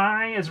count's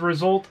high as a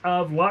result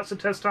of lots of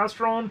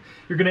testosterone,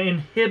 you're going to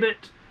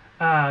inhibit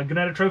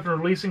gonadotropin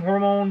releasing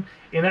hormone,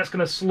 and that's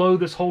going to slow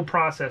this whole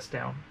process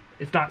down,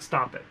 if not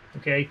stop it.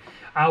 Okay,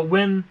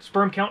 when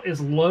sperm count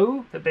is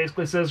low, that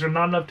basically says there's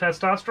not enough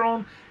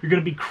testosterone, you're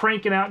going to be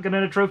cranking out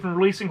gonadotropin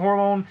releasing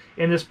hormone,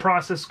 and this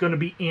process is going to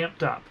be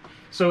amped up.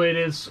 So it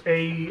is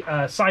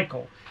a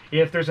cycle.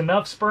 If there's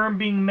enough sperm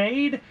being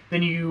made,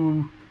 then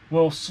you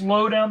will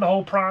slow down the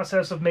whole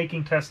process of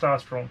making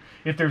testosterone.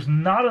 If there's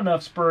not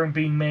enough sperm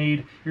being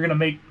made, you're going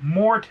to make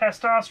more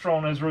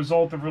testosterone as a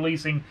result of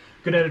releasing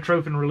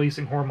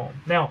gonadotrophin-releasing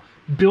hormone. Now,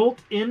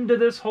 built into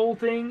this whole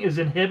thing is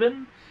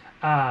inhibin.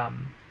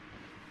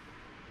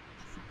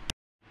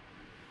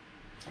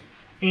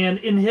 And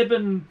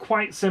inhibin,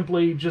 quite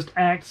simply, just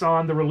acts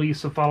on the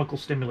release of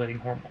follicle-stimulating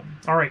hormone.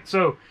 All right,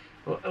 so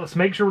let's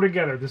make sure we're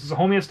together. This is a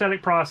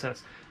homeostatic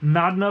process.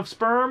 Not enough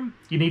sperm,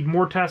 you need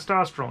more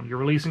testosterone. You're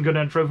releasing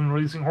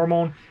gonadotrophin-releasing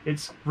hormone.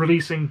 It's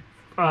releasing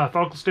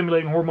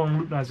follicle-stimulating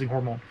hormone, luteinizing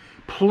hormone.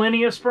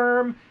 Plenty of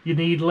sperm, you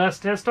need less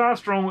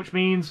testosterone, which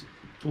means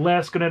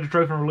less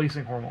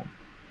gonadotrophin-releasing hormone.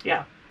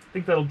 Yeah, I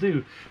think that'll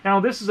do. Now,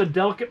 this is a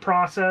delicate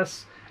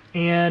process,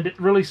 and it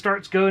really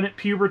starts going at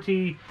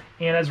puberty,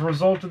 and as a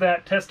result of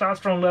that,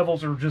 testosterone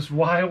levels are just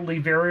wildly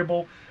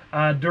variable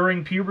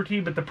during puberty,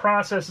 but the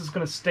process is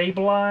going to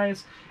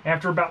stabilize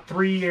after about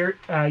 3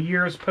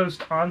 years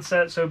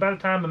post-onset. So by the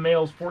time a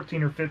male is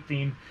 14 or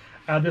 15,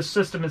 this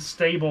system is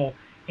stable,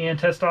 and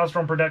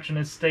testosterone production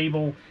is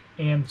stable,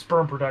 and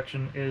sperm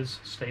production is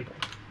stable.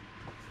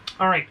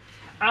 All right,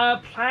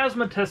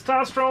 plasma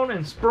testosterone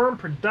and sperm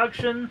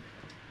production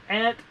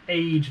at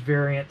age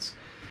variance.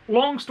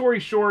 Long story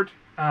short,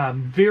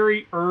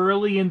 very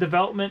early in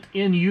development,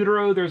 in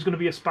utero, there's going to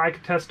be a spike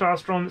of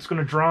testosterone that's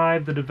going to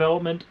drive the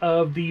development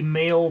of the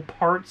male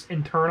parts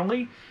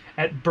internally.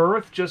 At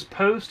birth, just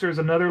post, there's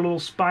another little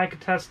spike of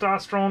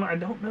testosterone. I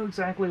don't know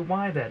exactly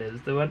why that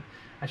is, though.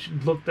 I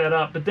should look that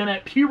up. But then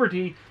at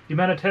puberty, the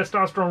amount of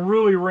testosterone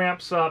really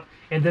ramps up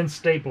and then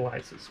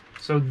stabilizes.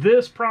 So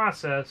this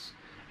process,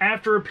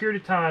 after a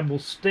period of time, will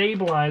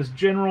stabilize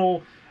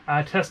general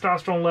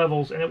testosterone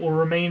levels, and it will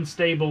remain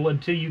stable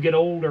until you get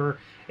older.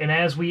 And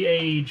as we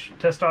age,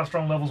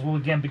 testosterone levels will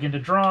again begin to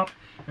drop,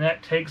 and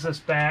that takes us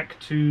back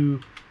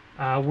to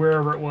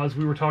wherever it was.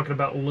 We were talking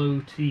about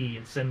low T.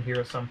 It's in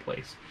here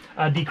someplace.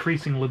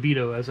 Decreasing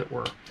libido, as it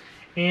were.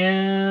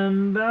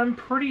 And I'm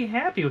pretty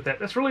happy with that.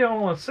 That's really all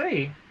I want to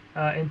say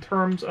in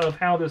terms of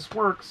how this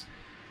works.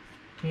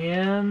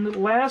 And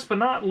last but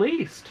not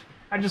least,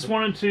 I just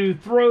wanted to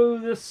throw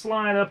this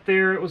slide up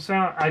there.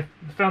 I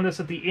found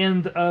this at the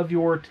end of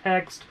your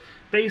text,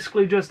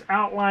 basically just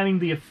outlining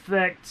the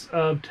effects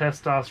of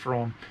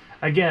testosterone.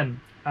 Again,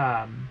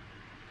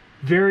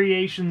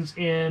 variations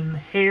in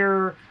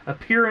hair,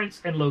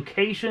 appearance, and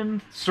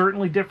location,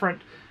 certainly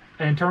different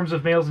in terms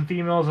of males and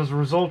females as a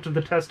result of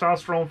the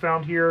testosterone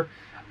found here.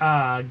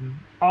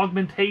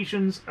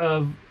 Augmentations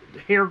of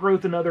hair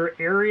growth in other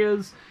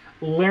areas,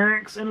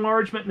 larynx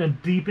enlargement and a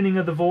deepening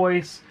of the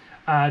voice,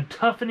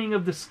 toughening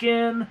of the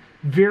skin,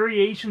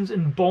 variations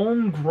in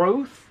bone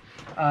growth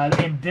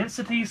and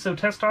density. So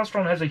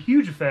testosterone has a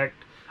huge effect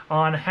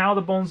on how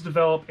the bones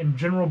develop and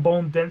general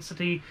bone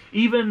density.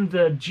 Even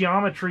the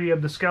geometry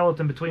of the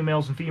skeleton between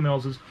males and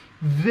females is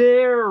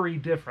very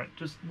different,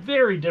 just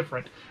very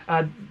different.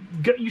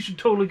 You should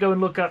totally go and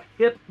look up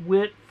hip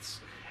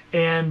widths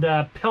and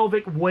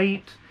pelvic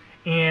weight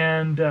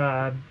and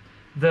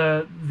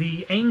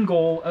the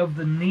angle of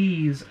the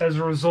knees as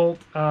a result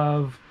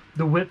of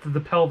the width of the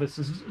pelvis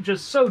is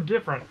just so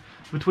different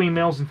between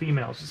males and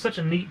females. It's such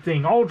a neat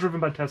thing, all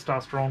driven by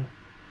testosterone.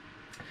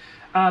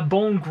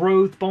 Bone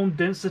growth, bone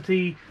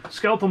density,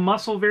 skeletal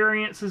muscle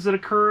variances that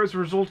occur as a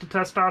result of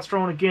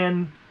testosterone.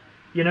 Again,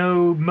 you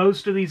know,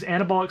 most of these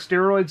anabolic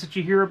steroids that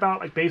you hear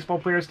about, like baseball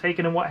players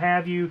taking and what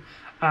have you,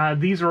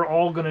 these are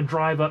all going to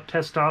drive up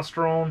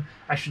testosterone.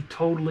 I should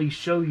totally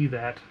show you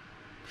that.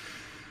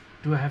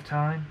 Do I have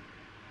time?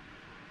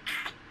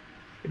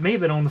 It may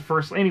have been on the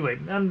first. Anyway,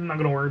 I'm not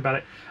going to worry about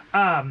it.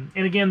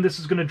 And again, this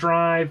is going to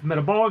drive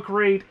metabolic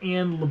rate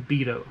and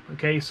libido.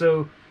 Okay,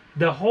 so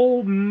the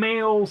whole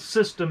male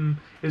system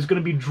is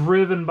going to be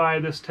driven by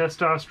this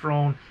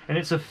testosterone and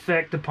its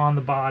effect upon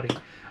the body.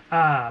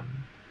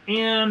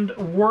 And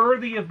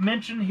worthy of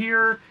mention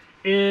here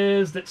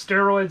is that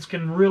steroids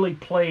can really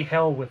play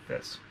hell with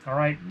this. All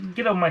right,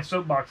 get on my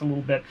soapbox a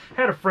little bit.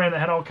 I had a friend that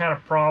had all kind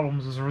of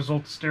problems as a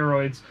result of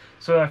steroids,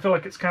 so I feel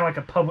like it's kind of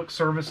like a public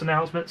service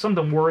announcement,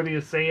 something worthy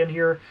of saying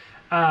here.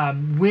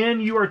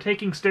 When you are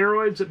taking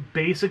steroids that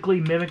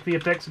basically mimic the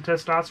effects of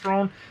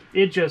testosterone,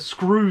 it just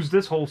screws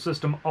this whole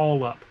system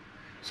all up.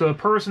 So a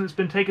person that's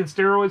been taking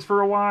steroids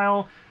for a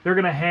while, they're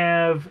going to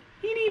have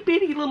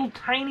itty-bitty little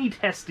tiny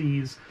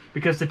testes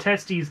because the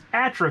testes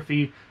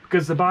atrophy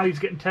because the body's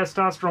getting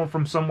testosterone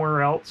from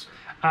somewhere else.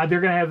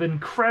 They're going to have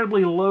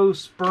incredibly low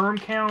sperm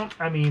count.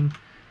 I mean,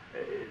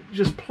 it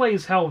just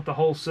plays hell with the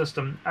whole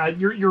system.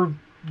 You're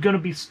going to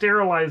be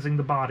sterilizing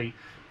the body.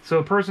 So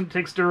a person that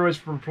takes steroids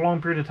for a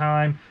prolonged period of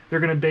time,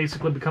 they're going to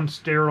basically become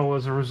sterile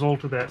as a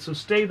result of that. So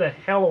stay the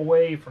hell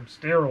away from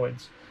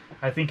steroids,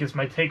 I think is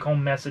my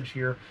take-home message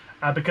here,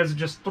 because it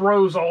just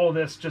throws all of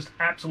this just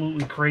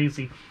absolutely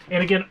crazy.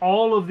 And again,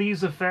 all of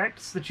these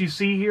effects that you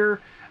see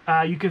here,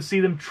 you can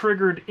see them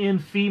triggered in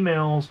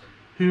females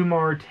whom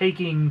are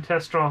taking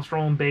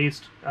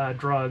testosterone-based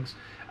drugs,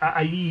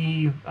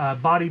 i.e.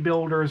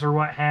 bodybuilders or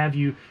what have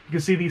you. You can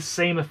see these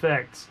same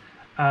effects.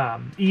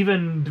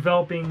 even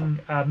developing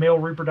male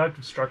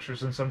reproductive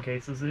structures in some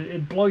cases.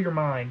 It'd blow your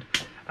mind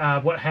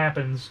what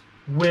happens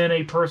when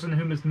a person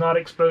who is not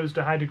exposed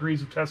to high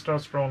degrees of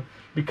testosterone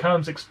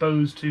becomes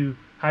exposed to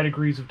high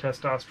degrees of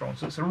testosterone.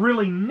 So it's a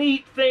really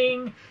neat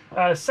thing.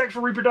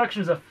 Sexual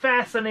reproduction is a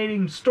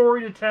fascinating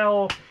story to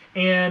tell,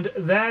 and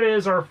that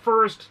is our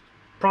first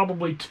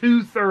probably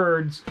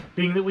 2/3,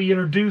 being that we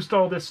introduced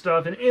all this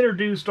stuff and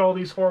introduced all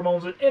these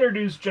hormones and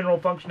introduced general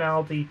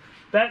functionality.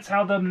 That's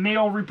how the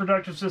male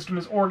reproductive system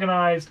is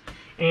organized,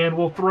 and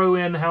we'll throw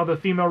in how the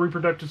female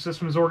reproductive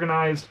system is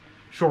organized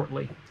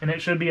shortly. And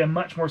it should be a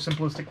much more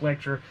simplistic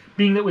lecture,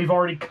 being that we've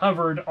already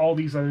covered all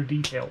these other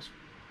details.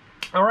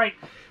 All right,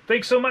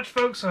 thanks so much,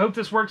 folks. I hope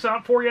this works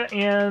out for you,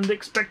 and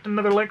expect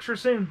another lecture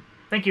soon.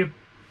 Thank you.